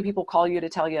 how many people call you to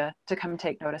tell you to come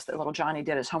take notice that little Johnny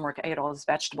did his homework, ate all his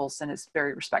vegetables, and is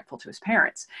very respectful to his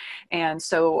parents? And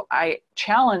so I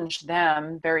challenge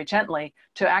them very gently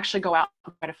to actually go out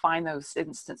and try to find those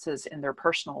instances in their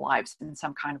personal lives in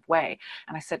some kind of way.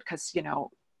 And I said, because, you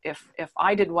know, if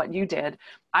I did what you did,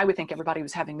 I would think everybody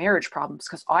was having marriage problems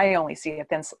because I only see it.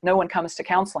 Then no one comes to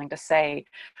counseling to say,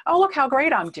 oh, look how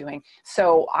great I'm doing.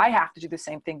 So I have to do the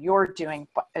same thing you're doing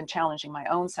and challenging my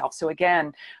own self. So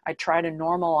again, I try to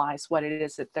normalize what it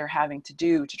is that they're having to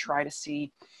do to try to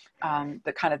see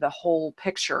the kind of the whole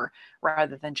picture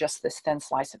rather than just this thin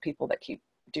slice of people that keep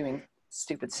doing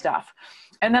stupid stuff.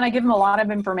 And then I give them a lot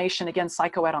of information, again,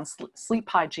 psychoed on sleep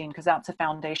hygiene, because that's a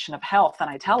foundation of health. And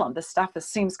I tell them this stuff, this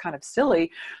seems kind of silly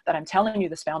that I'm telling you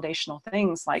this foundational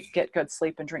things like get good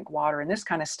sleep and drink water and this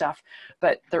kind of stuff.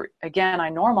 But again, I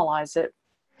normalize it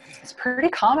it's pretty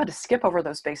common to skip over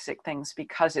those basic things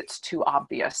because it's too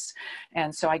obvious.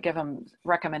 And so I give them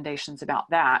recommendations about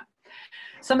that.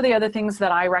 Some of the other things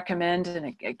that I recommend,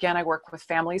 and again, I work with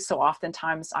families, so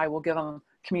oftentimes I will give them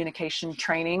communication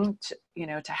training to,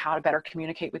 to how to better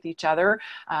communicate with each other,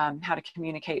 how to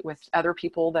communicate with other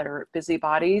people that are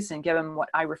busybodies, and give them what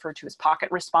I refer to as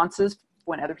pocket responses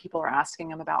when other people are asking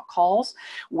them about calls,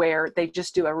 where they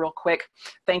just do a real quick,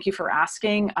 thank you for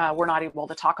asking. We're not able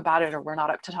to talk about it, or we're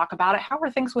not up to talk about it. How are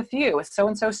things with you? Is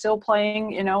so-and-so still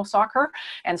playing, soccer?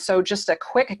 And so just a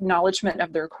quick acknowledgement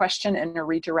of their question and a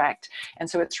redirect. And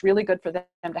so it's really good for them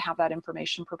to have that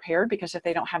information prepared, because if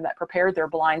they don't have that prepared, they're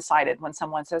blindsided when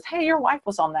someone says, hey, your wife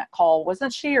was on that call,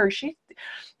 wasn't she? Or she?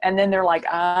 And then they're like,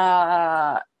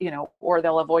 or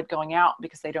they'll avoid going out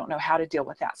because they don't know how to deal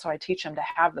with that. So I teach them to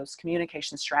have those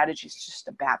communication strategies just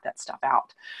to bat that stuff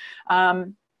out.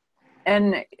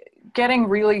 And getting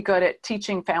really good at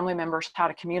teaching family members how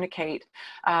to communicate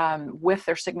with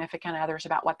their significant others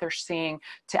about what they're seeing,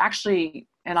 to actually,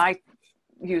 and I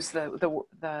use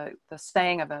the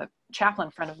saying of a chaplain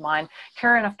friend of mine,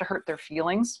 care enough to hurt their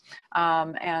feelings.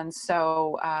 And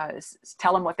so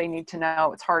tell them what they need to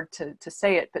know. It's hard to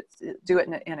say it, but do it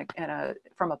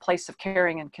from a place of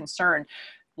caring and concern,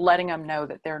 letting them know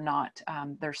that they're not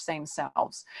their same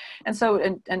selves. And so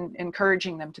and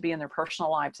encouraging them to be in their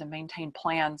personal lives and maintain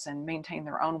plans and maintain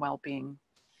their own well-being.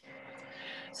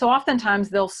 So oftentimes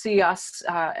they'll see us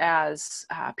as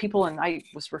people, and I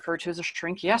was referred to as a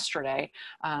shrink yesterday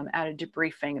at a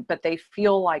debriefing, but they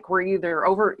feel like we're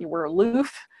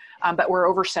aloof, but we're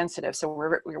oversensitive. So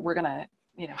we're going to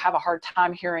have a hard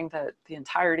time hearing the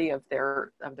entirety of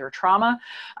their trauma,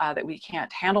 that we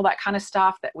can't handle that kind of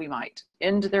stuff, that we might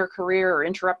end their career or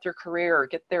interrupt their career or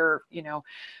get their,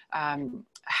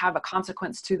 have a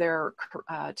consequence to their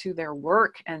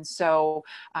work. And so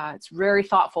it's very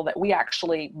thoughtful that we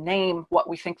actually name what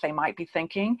we think they might be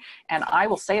thinking. And I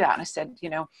will say that. And I said,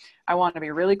 I want to be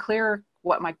really clear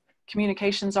what my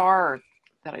communications are, or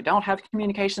that I don't have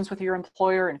communications with your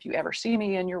employer. And if you ever see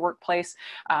me in your workplace,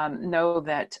 know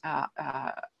that I'm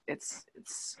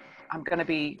going to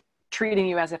be treating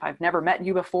you as if I've never met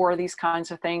you before, these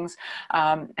kinds of things.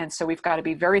 And so we've got to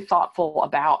be very thoughtful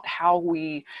about how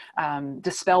we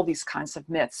dispel these kinds of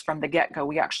myths from the get-go.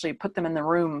 We actually put them in the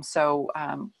room so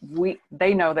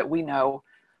they know that we know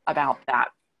about that.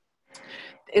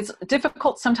 It's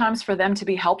difficult sometimes for them to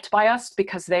be helped by us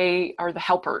because they are the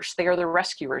helpers, they are the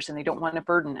rescuers, and they don't want a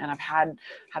burden. And I've had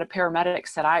a paramedic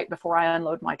said, before I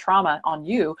unload my trauma on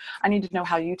you, I need to know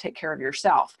how you take care of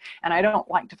yourself. And I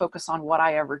don't like to focus on what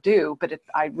I ever do, but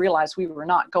I realized we were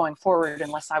not going forward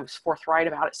unless I was forthright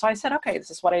about it. So I said, okay,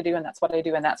 this is what I do, and that's what I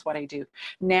do, and that's what I do.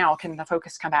 Now can the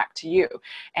focus come back to you?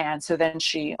 And so then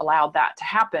she allowed that to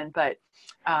happen. But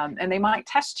and they might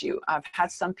test you. I've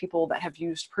had some people that have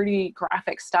used pretty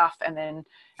graphic stuff, and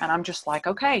I'm just like,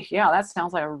 okay, yeah, that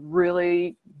sounds like a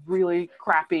really, really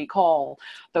crappy call,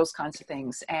 those kinds of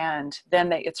things. And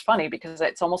then it's funny because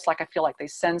it's almost like I feel like they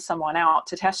send someone out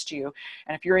to test you.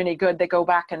 And if you're any good, they go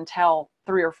back and tell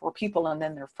 3 or 4 people, and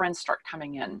then their friends start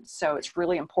coming in. So it's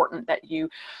really important that you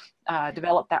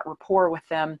develop that rapport with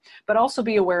them, but also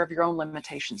be aware of your own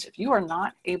limitations. If you are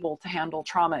not able to handle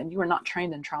trauma and you are not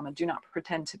trained in trauma, do not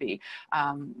pretend to be.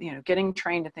 Getting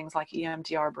trained in things like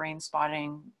EMDR, brain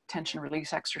spotting, tension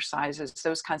release exercises,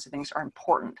 those kinds of things are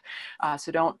important.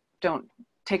 So don't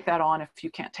take that on if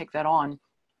you can't take that on.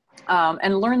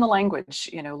 And learn the language,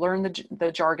 learn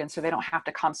the jargon so they don't have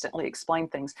to constantly explain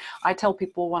things. I tell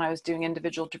people when I was doing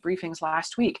individual debriefings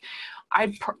last week,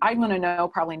 I'm going to know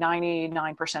probably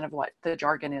 99% of what the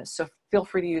jargon is. So feel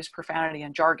free to use profanity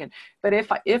and jargon. But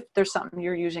if there's something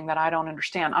you're using that I don't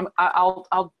understand,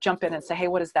 I'll jump in and say, hey,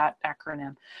 what is that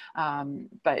acronym?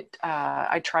 But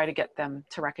I try to get them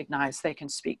to recognize they can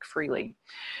speak freely.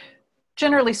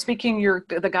 Generally speaking,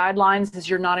 the guidelines is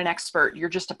you're not an expert. You're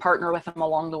just a partner with them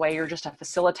along the way. You're just a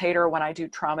facilitator. When I do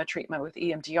trauma treatment with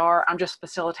EMDR, I'm just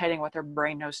facilitating what their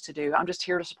brain knows to do. I'm just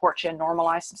here to support you and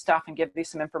normalize some stuff and give you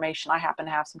some information I happen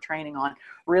to have some training on.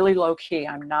 Really low key.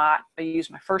 I use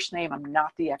my first name. I'm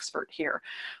not the expert here.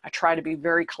 I try to be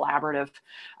very collaborative.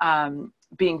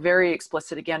 Being very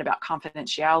explicit again about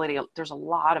confidentiality. There's a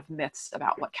lot of myths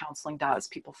about what counseling does.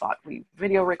 People thought we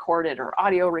video recorded or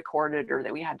audio recorded, or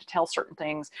that we had to tell certain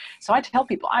things. So I tell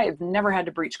people I have never had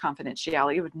to breach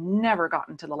confidentiality. I've never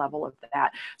gotten to the level of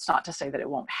that. It's not to say that it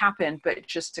won't happen, but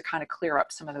just to kind of clear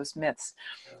up some of those myths.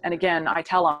 And again, I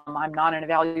tell them I'm not an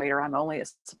evaluator. I'm only a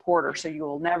supporter. So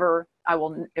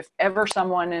if ever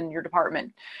someone in your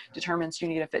department determines you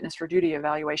need a fitness for duty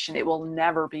evaluation, it will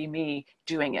never be me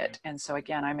doing it. And so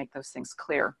again, I make those things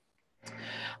clear.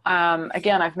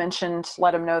 Again, I've mentioned,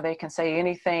 let them know they can say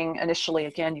anything. Initially,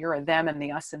 again, you're a them and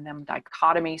the us and them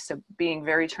dichotomy. So being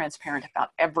very transparent about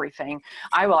everything.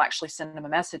 I will actually send them a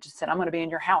message and said, I'm going to be in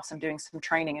your house. I'm doing some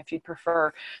training. If you'd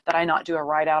prefer that I not do a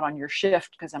write out on your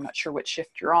shift, because I'm not sure which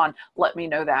shift you're on, let me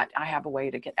know that. I have a way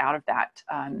to get out of that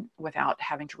without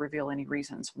having to reveal any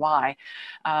reasons why.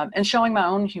 And showing my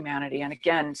own humanity. And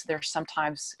again, there's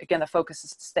sometimes, again, the focus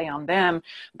is to stay on them,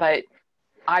 but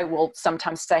I will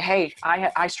sometimes say, hey,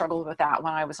 I struggled with that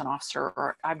when I was an officer,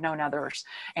 or I've known others.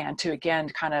 And to, again,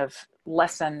 kind of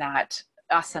lessen that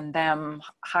us and them,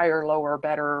 higher, lower,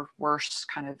 better, worse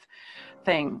kind of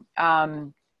thing.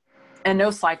 And no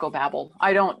psychobabble.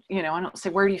 I don't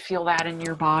say, where do you feel that in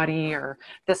your body, or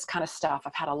this kind of stuff.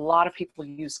 I've had a lot of people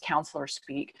use counselor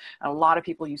speak, and a lot of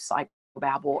people use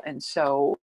psychobabble. And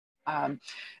so,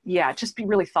 yeah, just be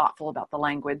really thoughtful about the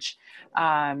language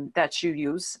that you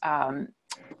use.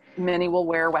 Many will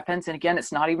wear weapons, and again,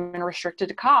 it's not even restricted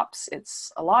to cops.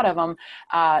 It's a lot of them,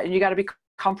 and you got to be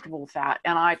comfortable with that.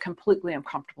 And I completely am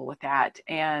comfortable with that.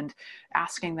 And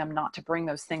asking them not to bring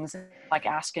those things, like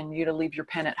asking you to leave your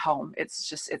pen at home.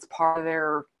 It's part of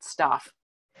their stuff.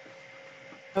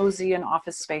 Nosy in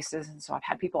office spaces, and so I've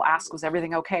had people ask, was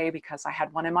everything okay, because I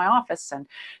had one in my office. And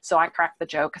so I cracked the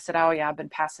joke. I said, oh yeah, I've been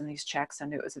passing these checks. I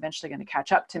knew it was eventually going to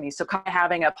catch up to me. So kind of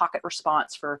having a pocket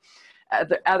response for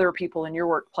the other people in your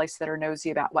workplace that are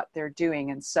nosy about what they're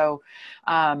doing. And so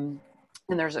and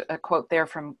there's a quote there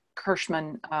from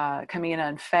Kirschman, Kamina,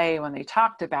 and Fay when they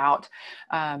talked about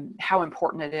how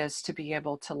important it is to be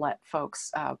able to let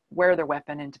folks wear their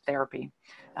weapon into therapy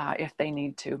if they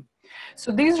need to.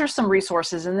 So these are some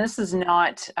resources, and this is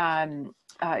not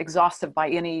exhaustive by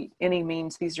any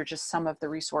means. These are just some of the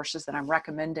resources that I'm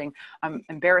recommending. I'm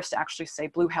embarrassed to actually say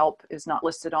Blue Help is not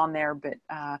listed on there, but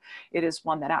it is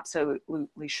one that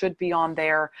absolutely should be on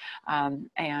there.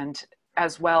 And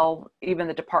as well, even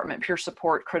the department, peer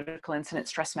support, critical incident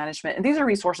stress management. And these are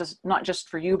resources not just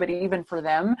for you, but even for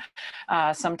them.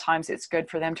 Sometimes it's good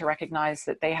for them to recognize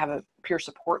that they have a peer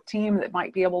support team that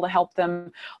might be able to help them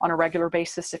on a regular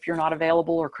basis if you're not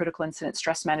available, or critical incident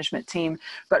stress management team.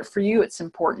 But for you, it's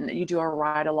important that you do a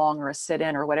ride along or a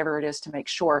sit-in or whatever it is to make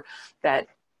sure that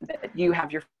you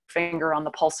have your finger on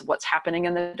the pulse of what's happening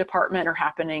in the department or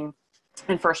happening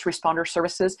in first responder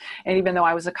services. And even though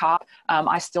I was a cop,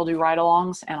 I still do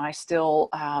ride-alongs, and I still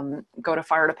go to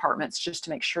fire departments just to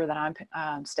make sure that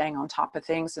I'm staying on top of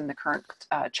things and the current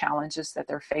challenges that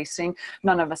they're facing.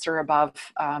 None of us are above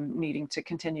needing to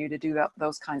continue to do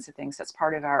those kinds of things. That's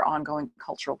part of our ongoing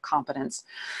cultural competence.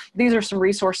 These are some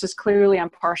resources. Clearly, I'm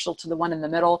partial to the one in the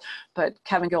middle, but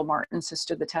Kevin Gilmartin's has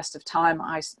stood the test of time.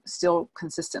 I still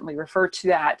consistently refer to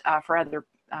that for other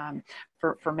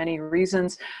for many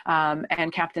reasons.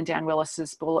 And Captain Dan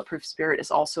Willis's Bulletproof Spirit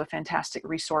is also a fantastic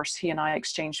resource. He and I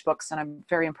exchanged books, and I'm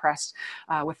very impressed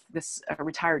with this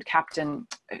retired captain.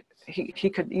 He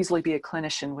could easily be a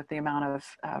clinician with the amount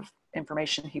of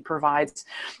information he provides.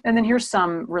 And then here's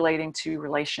some relating to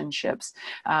relationships.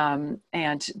 And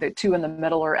the two in the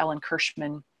middle are Ellen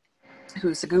Kirschman,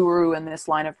 who's a guru in this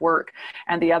line of work,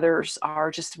 and the others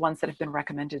are just ones that have been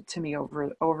recommended to me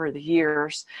over the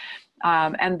years.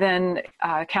 And then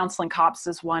Counseling Cops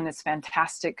is one. It's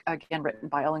fantastic, again, written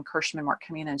by Ellen Kirschman, Mark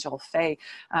Kamina, and Joel Fay,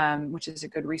 which is a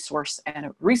good resource. And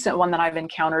a recent one that I've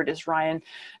encountered is Ryan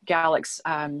Gallick's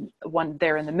one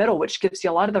there in the middle, which gives you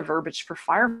a lot of the verbiage for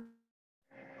fire.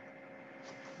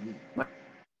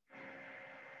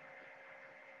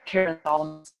 Karen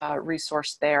Solomon's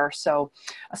resource there. So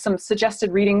some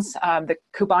suggested readings, the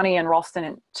Kubani and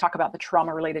Ralston talk about the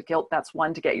trauma-related guilt. That's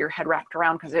one to get your head wrapped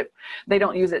around, because they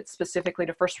don't use it specifically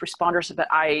to first responders, but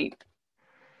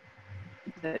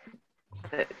that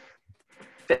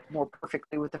fit more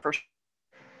perfectly with the first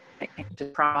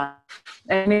trauma.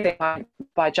 Anything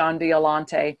by John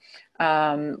Violante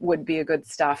would be a good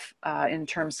stuff in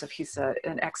terms of he's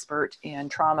an expert in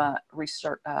trauma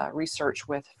research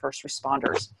with first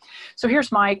responders. So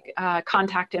here's my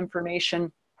contact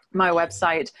information, my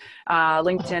website,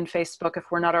 LinkedIn, Facebook. If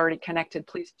we're not already connected,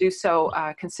 please do so.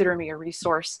 Consider me a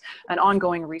resource, an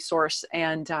ongoing resource.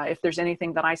 And if there's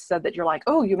anything that I said that you're like,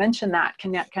 oh, you mentioned that,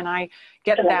 can I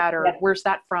get that, or where's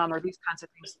that from, or these kinds of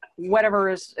things, whatever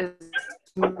is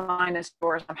mine is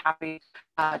yours. I'm happy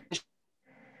to share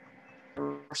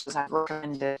resources I've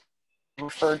recommended,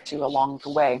 referred to along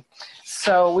the way.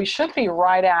 So we should be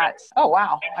right at, oh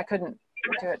wow, I couldn't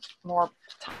do it more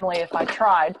timely if I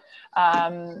tried.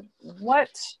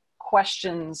 What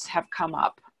questions have come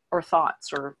up, or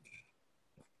thoughts, or?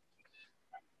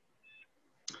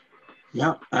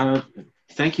 Yeah,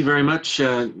 Thank you very much,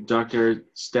 Dr.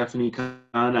 Stephanie Conn.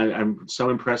 I'm so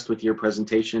impressed with your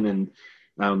presentation, and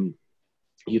um,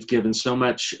 you've given so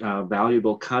much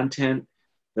valuable content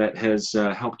that has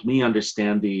helped me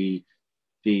understand the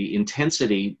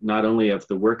intensity not only of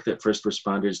the work that first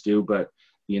responders do, but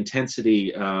the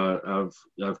intensity of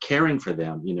caring for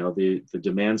them. You know, the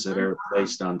demands that are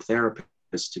placed on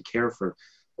therapists to care for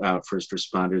first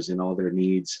responders in all their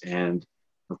needs. And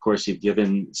of course, you've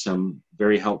given some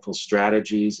very helpful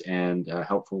strategies and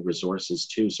helpful resources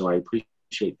too. So I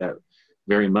appreciate that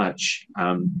very much.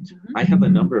 I have a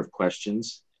number of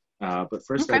questions, but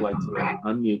first Okay. I'd like to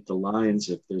unmute the lines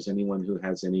if there's anyone who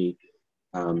has any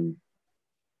um,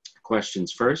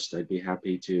 questions first. I'd be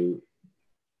happy to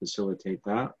facilitate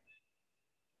that.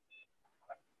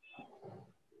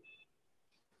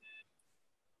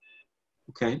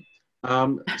 Okay.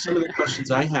 Some of the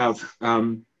questions I have,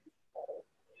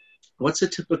 what's a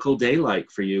typical day like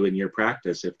for you in your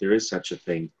practice, if there is such a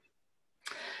thing?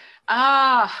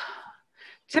 Ah,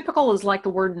 typical is like the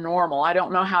word normal. I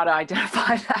don't know how to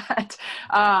identify that.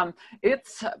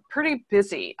 It's pretty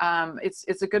busy.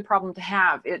 It's a good problem to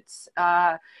have. It's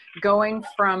going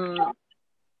from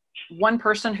one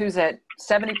person who's at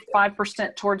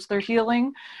 75% towards their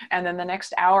healing, and then the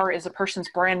next hour is a person's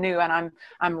brand new, and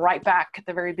I'm right back at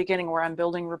the very beginning where I'm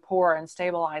building rapport and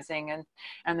stabilizing,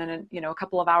 and then a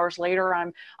couple of hours later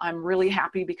I'm really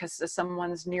happy because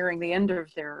someone's nearing the end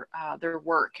of their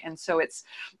work. And so it's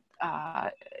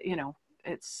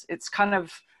it's kind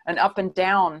of an up and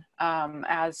down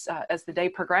as the day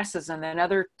progresses. And then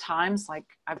other times, like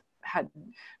I've had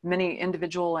many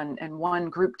individual and one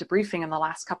group debriefing in the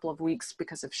last couple of weeks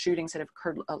because of shootings that have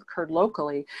occurred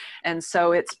locally. And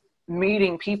so it's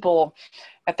meeting people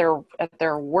at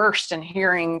their worst and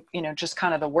hearing, just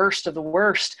kind of the worst of the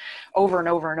worst over and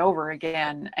over and over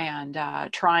again, and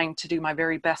trying to do my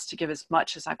very best to give as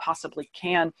much as I possibly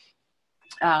can.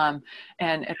 And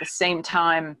at the same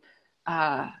time,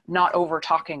 not over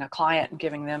talking a client and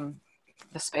giving them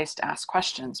the space to ask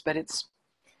questions. But it's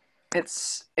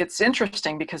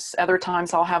interesting because other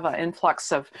times I'll have an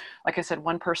influx of, like I said,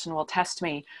 one person will test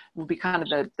me, will be kind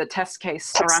of the test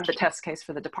case, or I'm the test case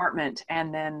for the department.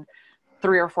 And then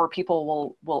 3 or 4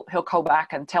 people he'll go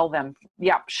back and tell them,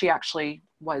 yeah, she actually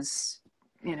was,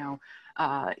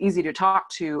 easy to talk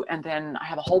to. And then I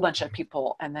have a whole bunch of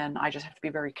people, and then I just have to be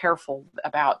very careful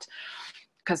about,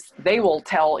 because they will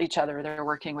tell each other they're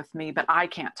working with me, but I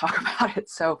can't talk about it.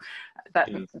 So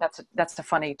that's a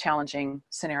funny, challenging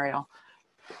scenario.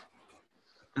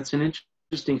 That's an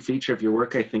interesting feature of your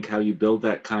work, I think, how you build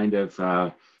that kind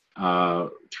of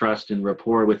trust and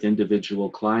rapport with individual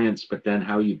clients, but then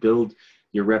how you build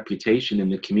your reputation in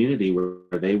the community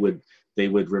where they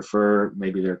would refer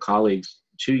maybe their colleagues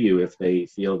to you if they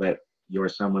feel that you're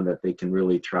someone that they can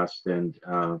really trust and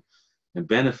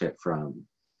benefit from.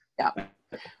 Yeah.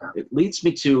 It leads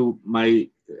me to my,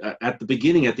 at the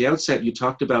beginning, at the outset, you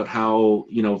talked about how,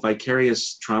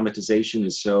 vicarious traumatization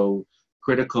is so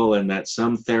critical, and that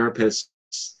some therapists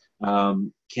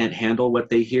can't handle what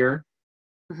they hear.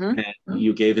 Mm-hmm. And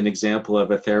you gave an example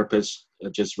of a therapist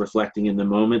just reflecting in the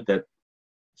moment that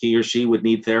he or she would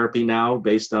need therapy now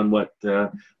based on what the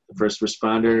first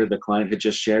responder, the client, had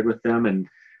just shared with them. And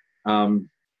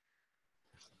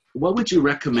what would you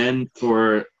recommend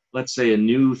for, let's say, a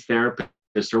new therapist,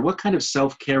 or what kind of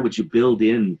self-care would you build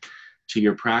in to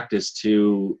your practice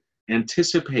to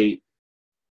anticipate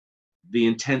the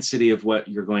intensity of what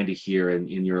you're going to hear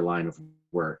in your line of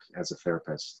work as a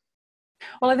therapist?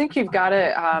 Well, I think you've got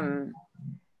to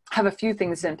have a few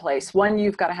things in place. One,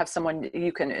 you've got to have someone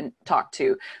you can talk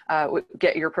to,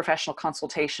 get your professional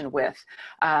consultation with,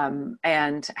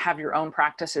 and have your own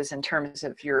practices in terms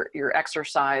of your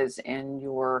exercise and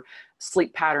your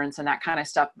sleep patterns and that kind of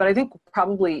stuff. But I think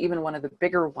probably even one of the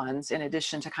bigger ones, in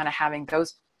addition to kind of having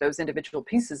those individual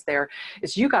pieces there,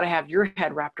 is you got to have your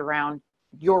head wrapped around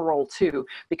your role too,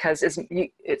 because it's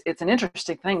an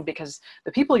interesting thing, because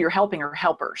the people you're helping are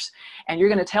helpers, and you're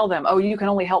going to tell them, oh, you can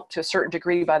only help to a certain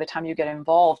degree. By the time you get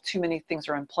involved, too many things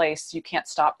are in place. You can't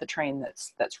stop the train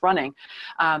that's running.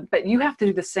 But you have to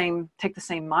do take the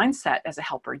same mindset as a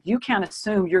helper. You can't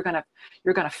assume you're going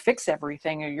to fix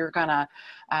everything, or you're going to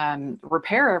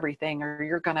repair everything, or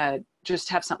you're going to just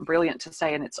have something brilliant to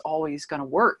say and it's always going to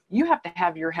work. You have to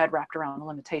have your head wrapped around the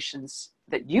limitations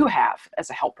that you have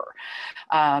as a helper.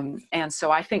 And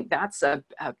so I think that's a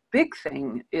big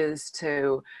thing, is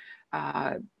to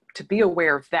be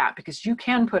aware of that, because you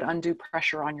can put undue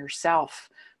pressure on yourself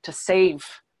to save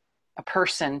a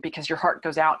person because your heart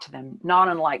goes out to them, not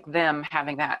unlike them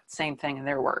having that same thing in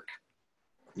their work.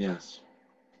 Yes.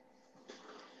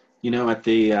 You know, at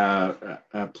the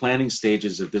planning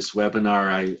stages of this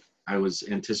webinar, I was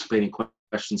anticipating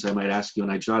questions I might ask you,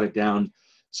 and I jotted down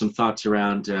some thoughts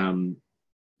around,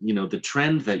 you know, the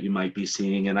trend that you might be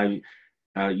seeing. And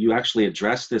you actually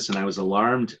addressed this, and I was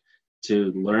alarmed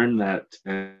to learn that,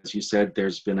 as you said,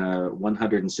 there's been a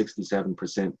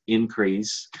 167%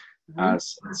 increase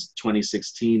since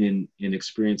 2016 in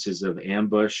experiences of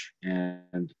ambush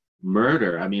and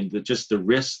murder. I mean, just the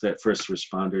risks that first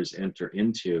responders enter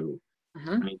into,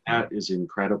 I mean, that is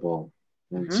incredible.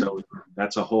 And so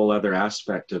that's a whole other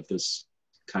aspect of this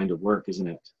kind of work, isn't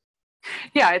it?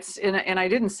 Yeah, and I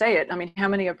didn't say it. I mean, how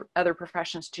many other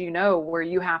professions do you know where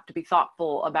you have to be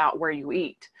thoughtful about where you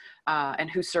eat and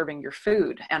who's serving your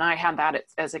food? And I had that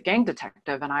as a gang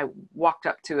detective, and I walked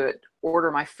up to it,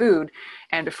 order my food,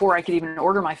 and before I could even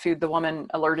order my food, the woman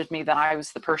alerted me that I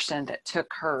was the person that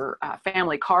took her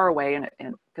family car away, and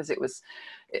because it was,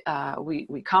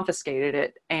 we confiscated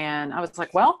it, and I was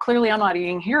like, well, clearly I'm not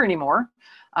eating here anymore.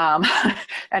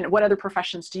 And what other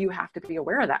professions do you have to be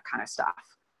aware of that kind of stuff?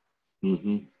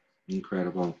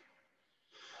 Incredible.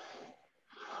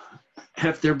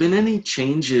 Have there been any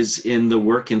changes in the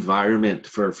work environment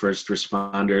for first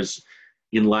responders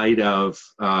in light of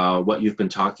what you've been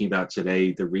talking about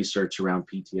today, the research around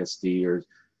PTSD or,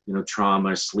 you know,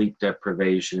 trauma, sleep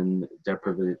deprivation?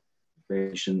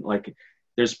 Like,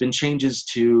 there's been changes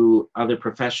to other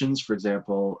professions, for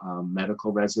example,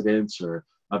 medical residents or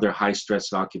other high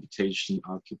stress occupations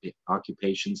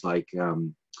like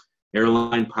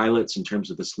airline pilots, in terms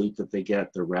of the sleep that they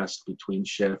get, the rest between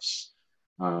shifts,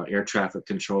 air traffic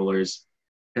controllers.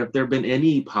 Have there been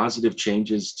any positive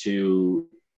changes to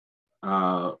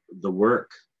the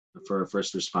work for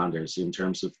first responders in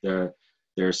terms of their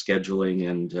scheduling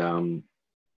and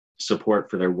support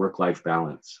for their work-life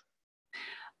balance?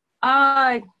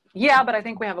 Yeah, but I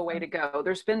think we have a way to go.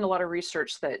 There's been a lot of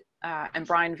research that, and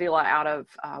Brian Vila out of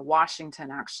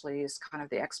Washington actually is kind of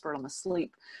the expert on the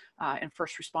sleep and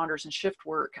first responders and shift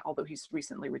work, although he's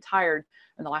recently retired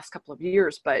in the last couple of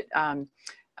years. But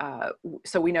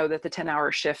so we know that the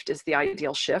 10-hour shift is the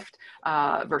ideal shift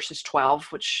versus 12,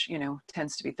 which, you know,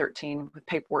 tends to be 13 with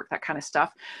paperwork, that kind of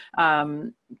stuff.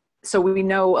 So we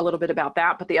know a little bit about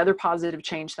that, but the other positive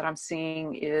change that I'm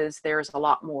seeing is there's a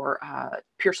lot more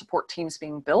peer support teams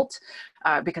being built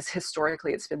because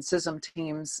historically it's been CISM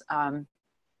teams.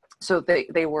 So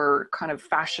they were kind of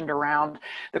fashioned around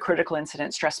the critical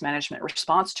incident stress management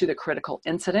response to the critical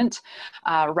incident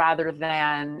rather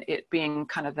than it being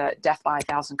kind of the death by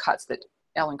 1,000 cuts that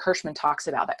Ellen Kirschman talks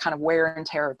about, that kind of wear and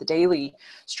tear of the daily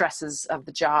stresses of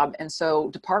the job. And so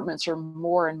departments are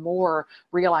more and more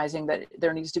realizing that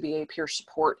there needs to be a peer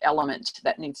support element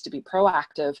that needs to be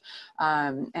proactive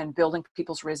and building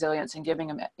people's resilience and giving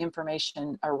them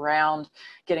information around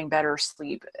getting better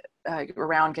sleep,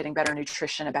 around getting better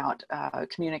nutrition, about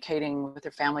communicating with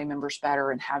their family members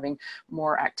better and having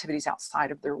more activities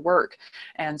outside of their work.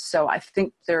 And so I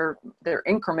think they're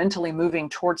incrementally moving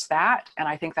towards that. And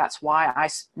I think that's why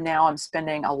now I'm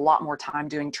spending a lot more time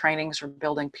doing trainings or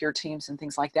building peer teams and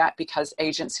things like that, because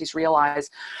agencies realize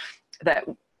that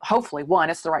hopefully, one,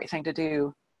 it's the right thing to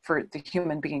do for the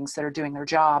human beings that are doing their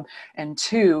job, and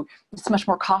two, it's much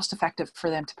more cost effective for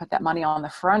them to put that money on the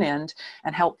front end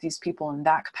and help these people in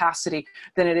that capacity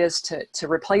than it is to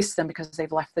replace them because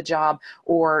they've left the job,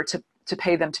 or to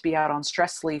pay them to be out on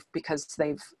stress leave because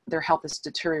their health is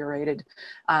deteriorated.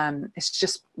 It's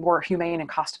just more humane and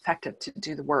cost effective to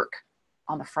do the work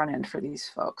on the front end for these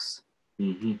folks.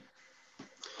 And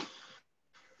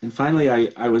finally,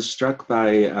 I was struck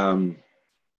by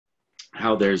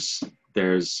how there's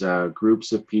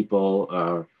groups of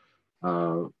people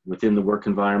within the work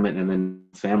environment and then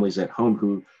families at home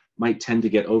who might tend to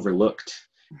get overlooked.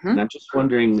 And I'm just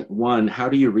wondering, one, how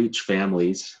do you reach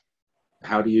families?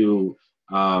 How do you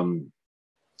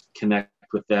connect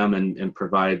with them and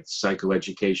provide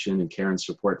psychoeducation and care and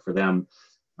support for them?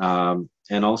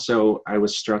 And also, I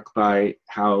was struck by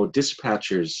how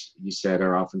dispatchers, you said,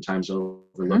 are oftentimes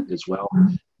overlooked as well.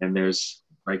 And there's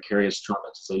vicarious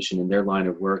traumatization in their line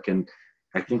of work. And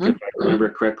I think if I remember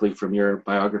correctly from your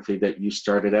biography that you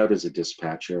started out as a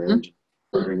dispatcher, and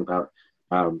wondering about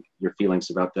your feelings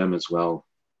about them as well.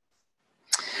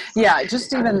 Yeah,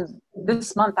 just even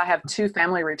this month, I have two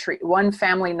family retreat, one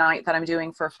family night that I'm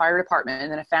doing for a fire department,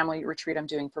 and then a family retreat I'm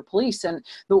doing for police. And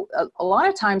a lot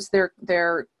of times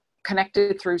they're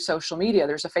connected through social media.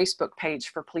 There's a Facebook page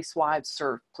for police wives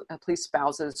or police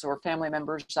spouses or family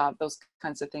members, those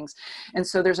kinds of things. And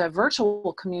so there's a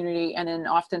virtual community, and then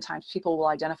oftentimes people will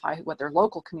identify what their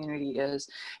local community is.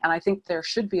 And I think there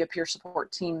should be a peer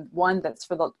support team, one that's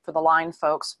for the line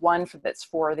folks, one that's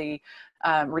for the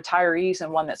retirees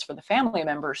and one that's for the family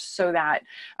members, so that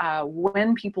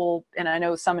when people, and I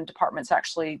know some departments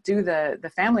actually do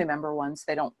the family member ones,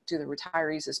 they don't do the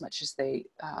retirees as much as they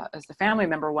as the family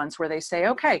member ones, where they say,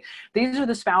 okay, these are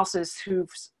the spouses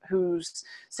whose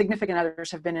significant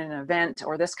others have been in an event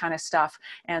or this kind of stuff.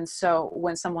 And so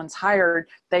when someone's hired,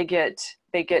 they get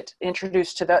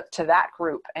introduced to that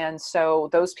group, and so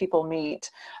those people meet,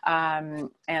 and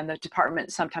the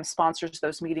department sometimes sponsors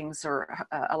those meetings or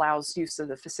allows use of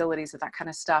the facilities and that kind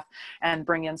of stuff, and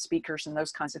bring in speakers and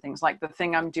those kinds of things. Like the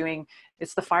thing I'm doing,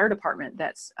 it's the fire department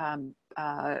that's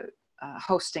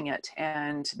hosting it,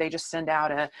 and they just send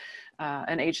out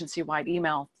an agency-wide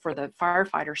email for the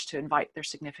firefighters to invite their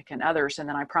significant others. And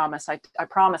then I promise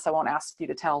I won't ask you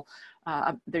to tell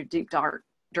their deep, dark,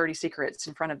 dirty secrets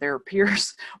in front of their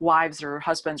peers, wives or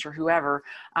husbands or whoever.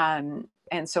 And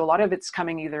so a lot of it's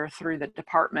coming either through the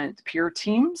department peer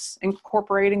teams,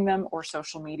 incorporating them, or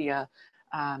social media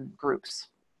groups.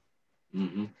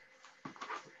 Mm-hmm.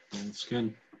 That's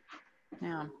good.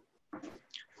 Yeah.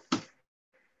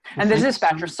 And the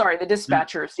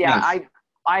dispatchers, yeah,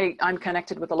 yes. I'm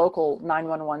connected with the local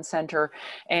 911 center,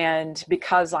 and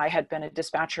because I had been a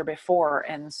dispatcher before,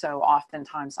 and so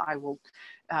oftentimes I will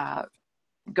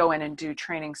go in and do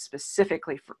training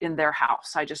specifically in their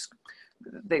house.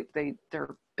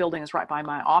 Their building is right by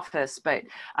my office, but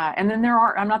and then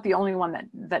I'm not the only one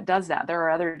that does that. There are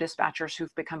other dispatchers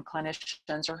who've become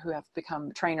clinicians or who have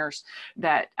become trainers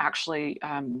that actually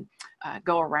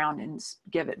go around and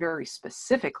give it very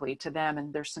specifically to them.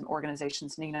 And there's some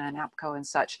organizations, NINA and APCO and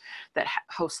such, that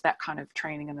host that kind of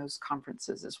training in those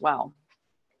conferences as well.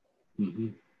 Mm-hmm.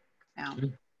 Yeah.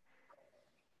 Good.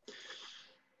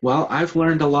 Well, I've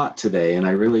learned a lot today, and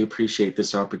I really appreciate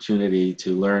this opportunity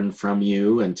to learn from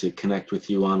you and to connect with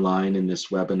you online in this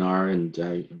webinar. And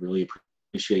I really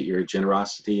appreciate your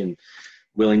generosity and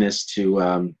willingness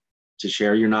to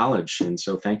share your knowledge. And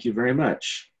so thank you very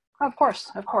much. Of course.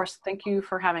 Thank you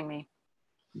for having me.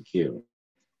 Thank you.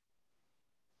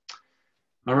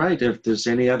 All right, if there's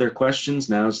any other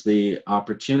questions, now's the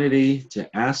opportunity to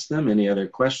ask them. Any other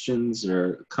questions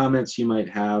or comments you might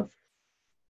have?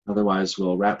 Otherwise,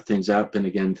 we'll wrap things up. And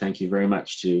again, thank you very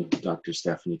much to Dr.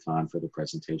 Stephanie Conn for the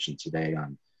presentation today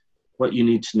on what you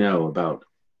need to know about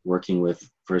working with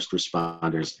first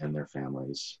responders and their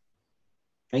families.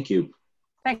 Thank you.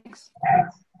 Thanks.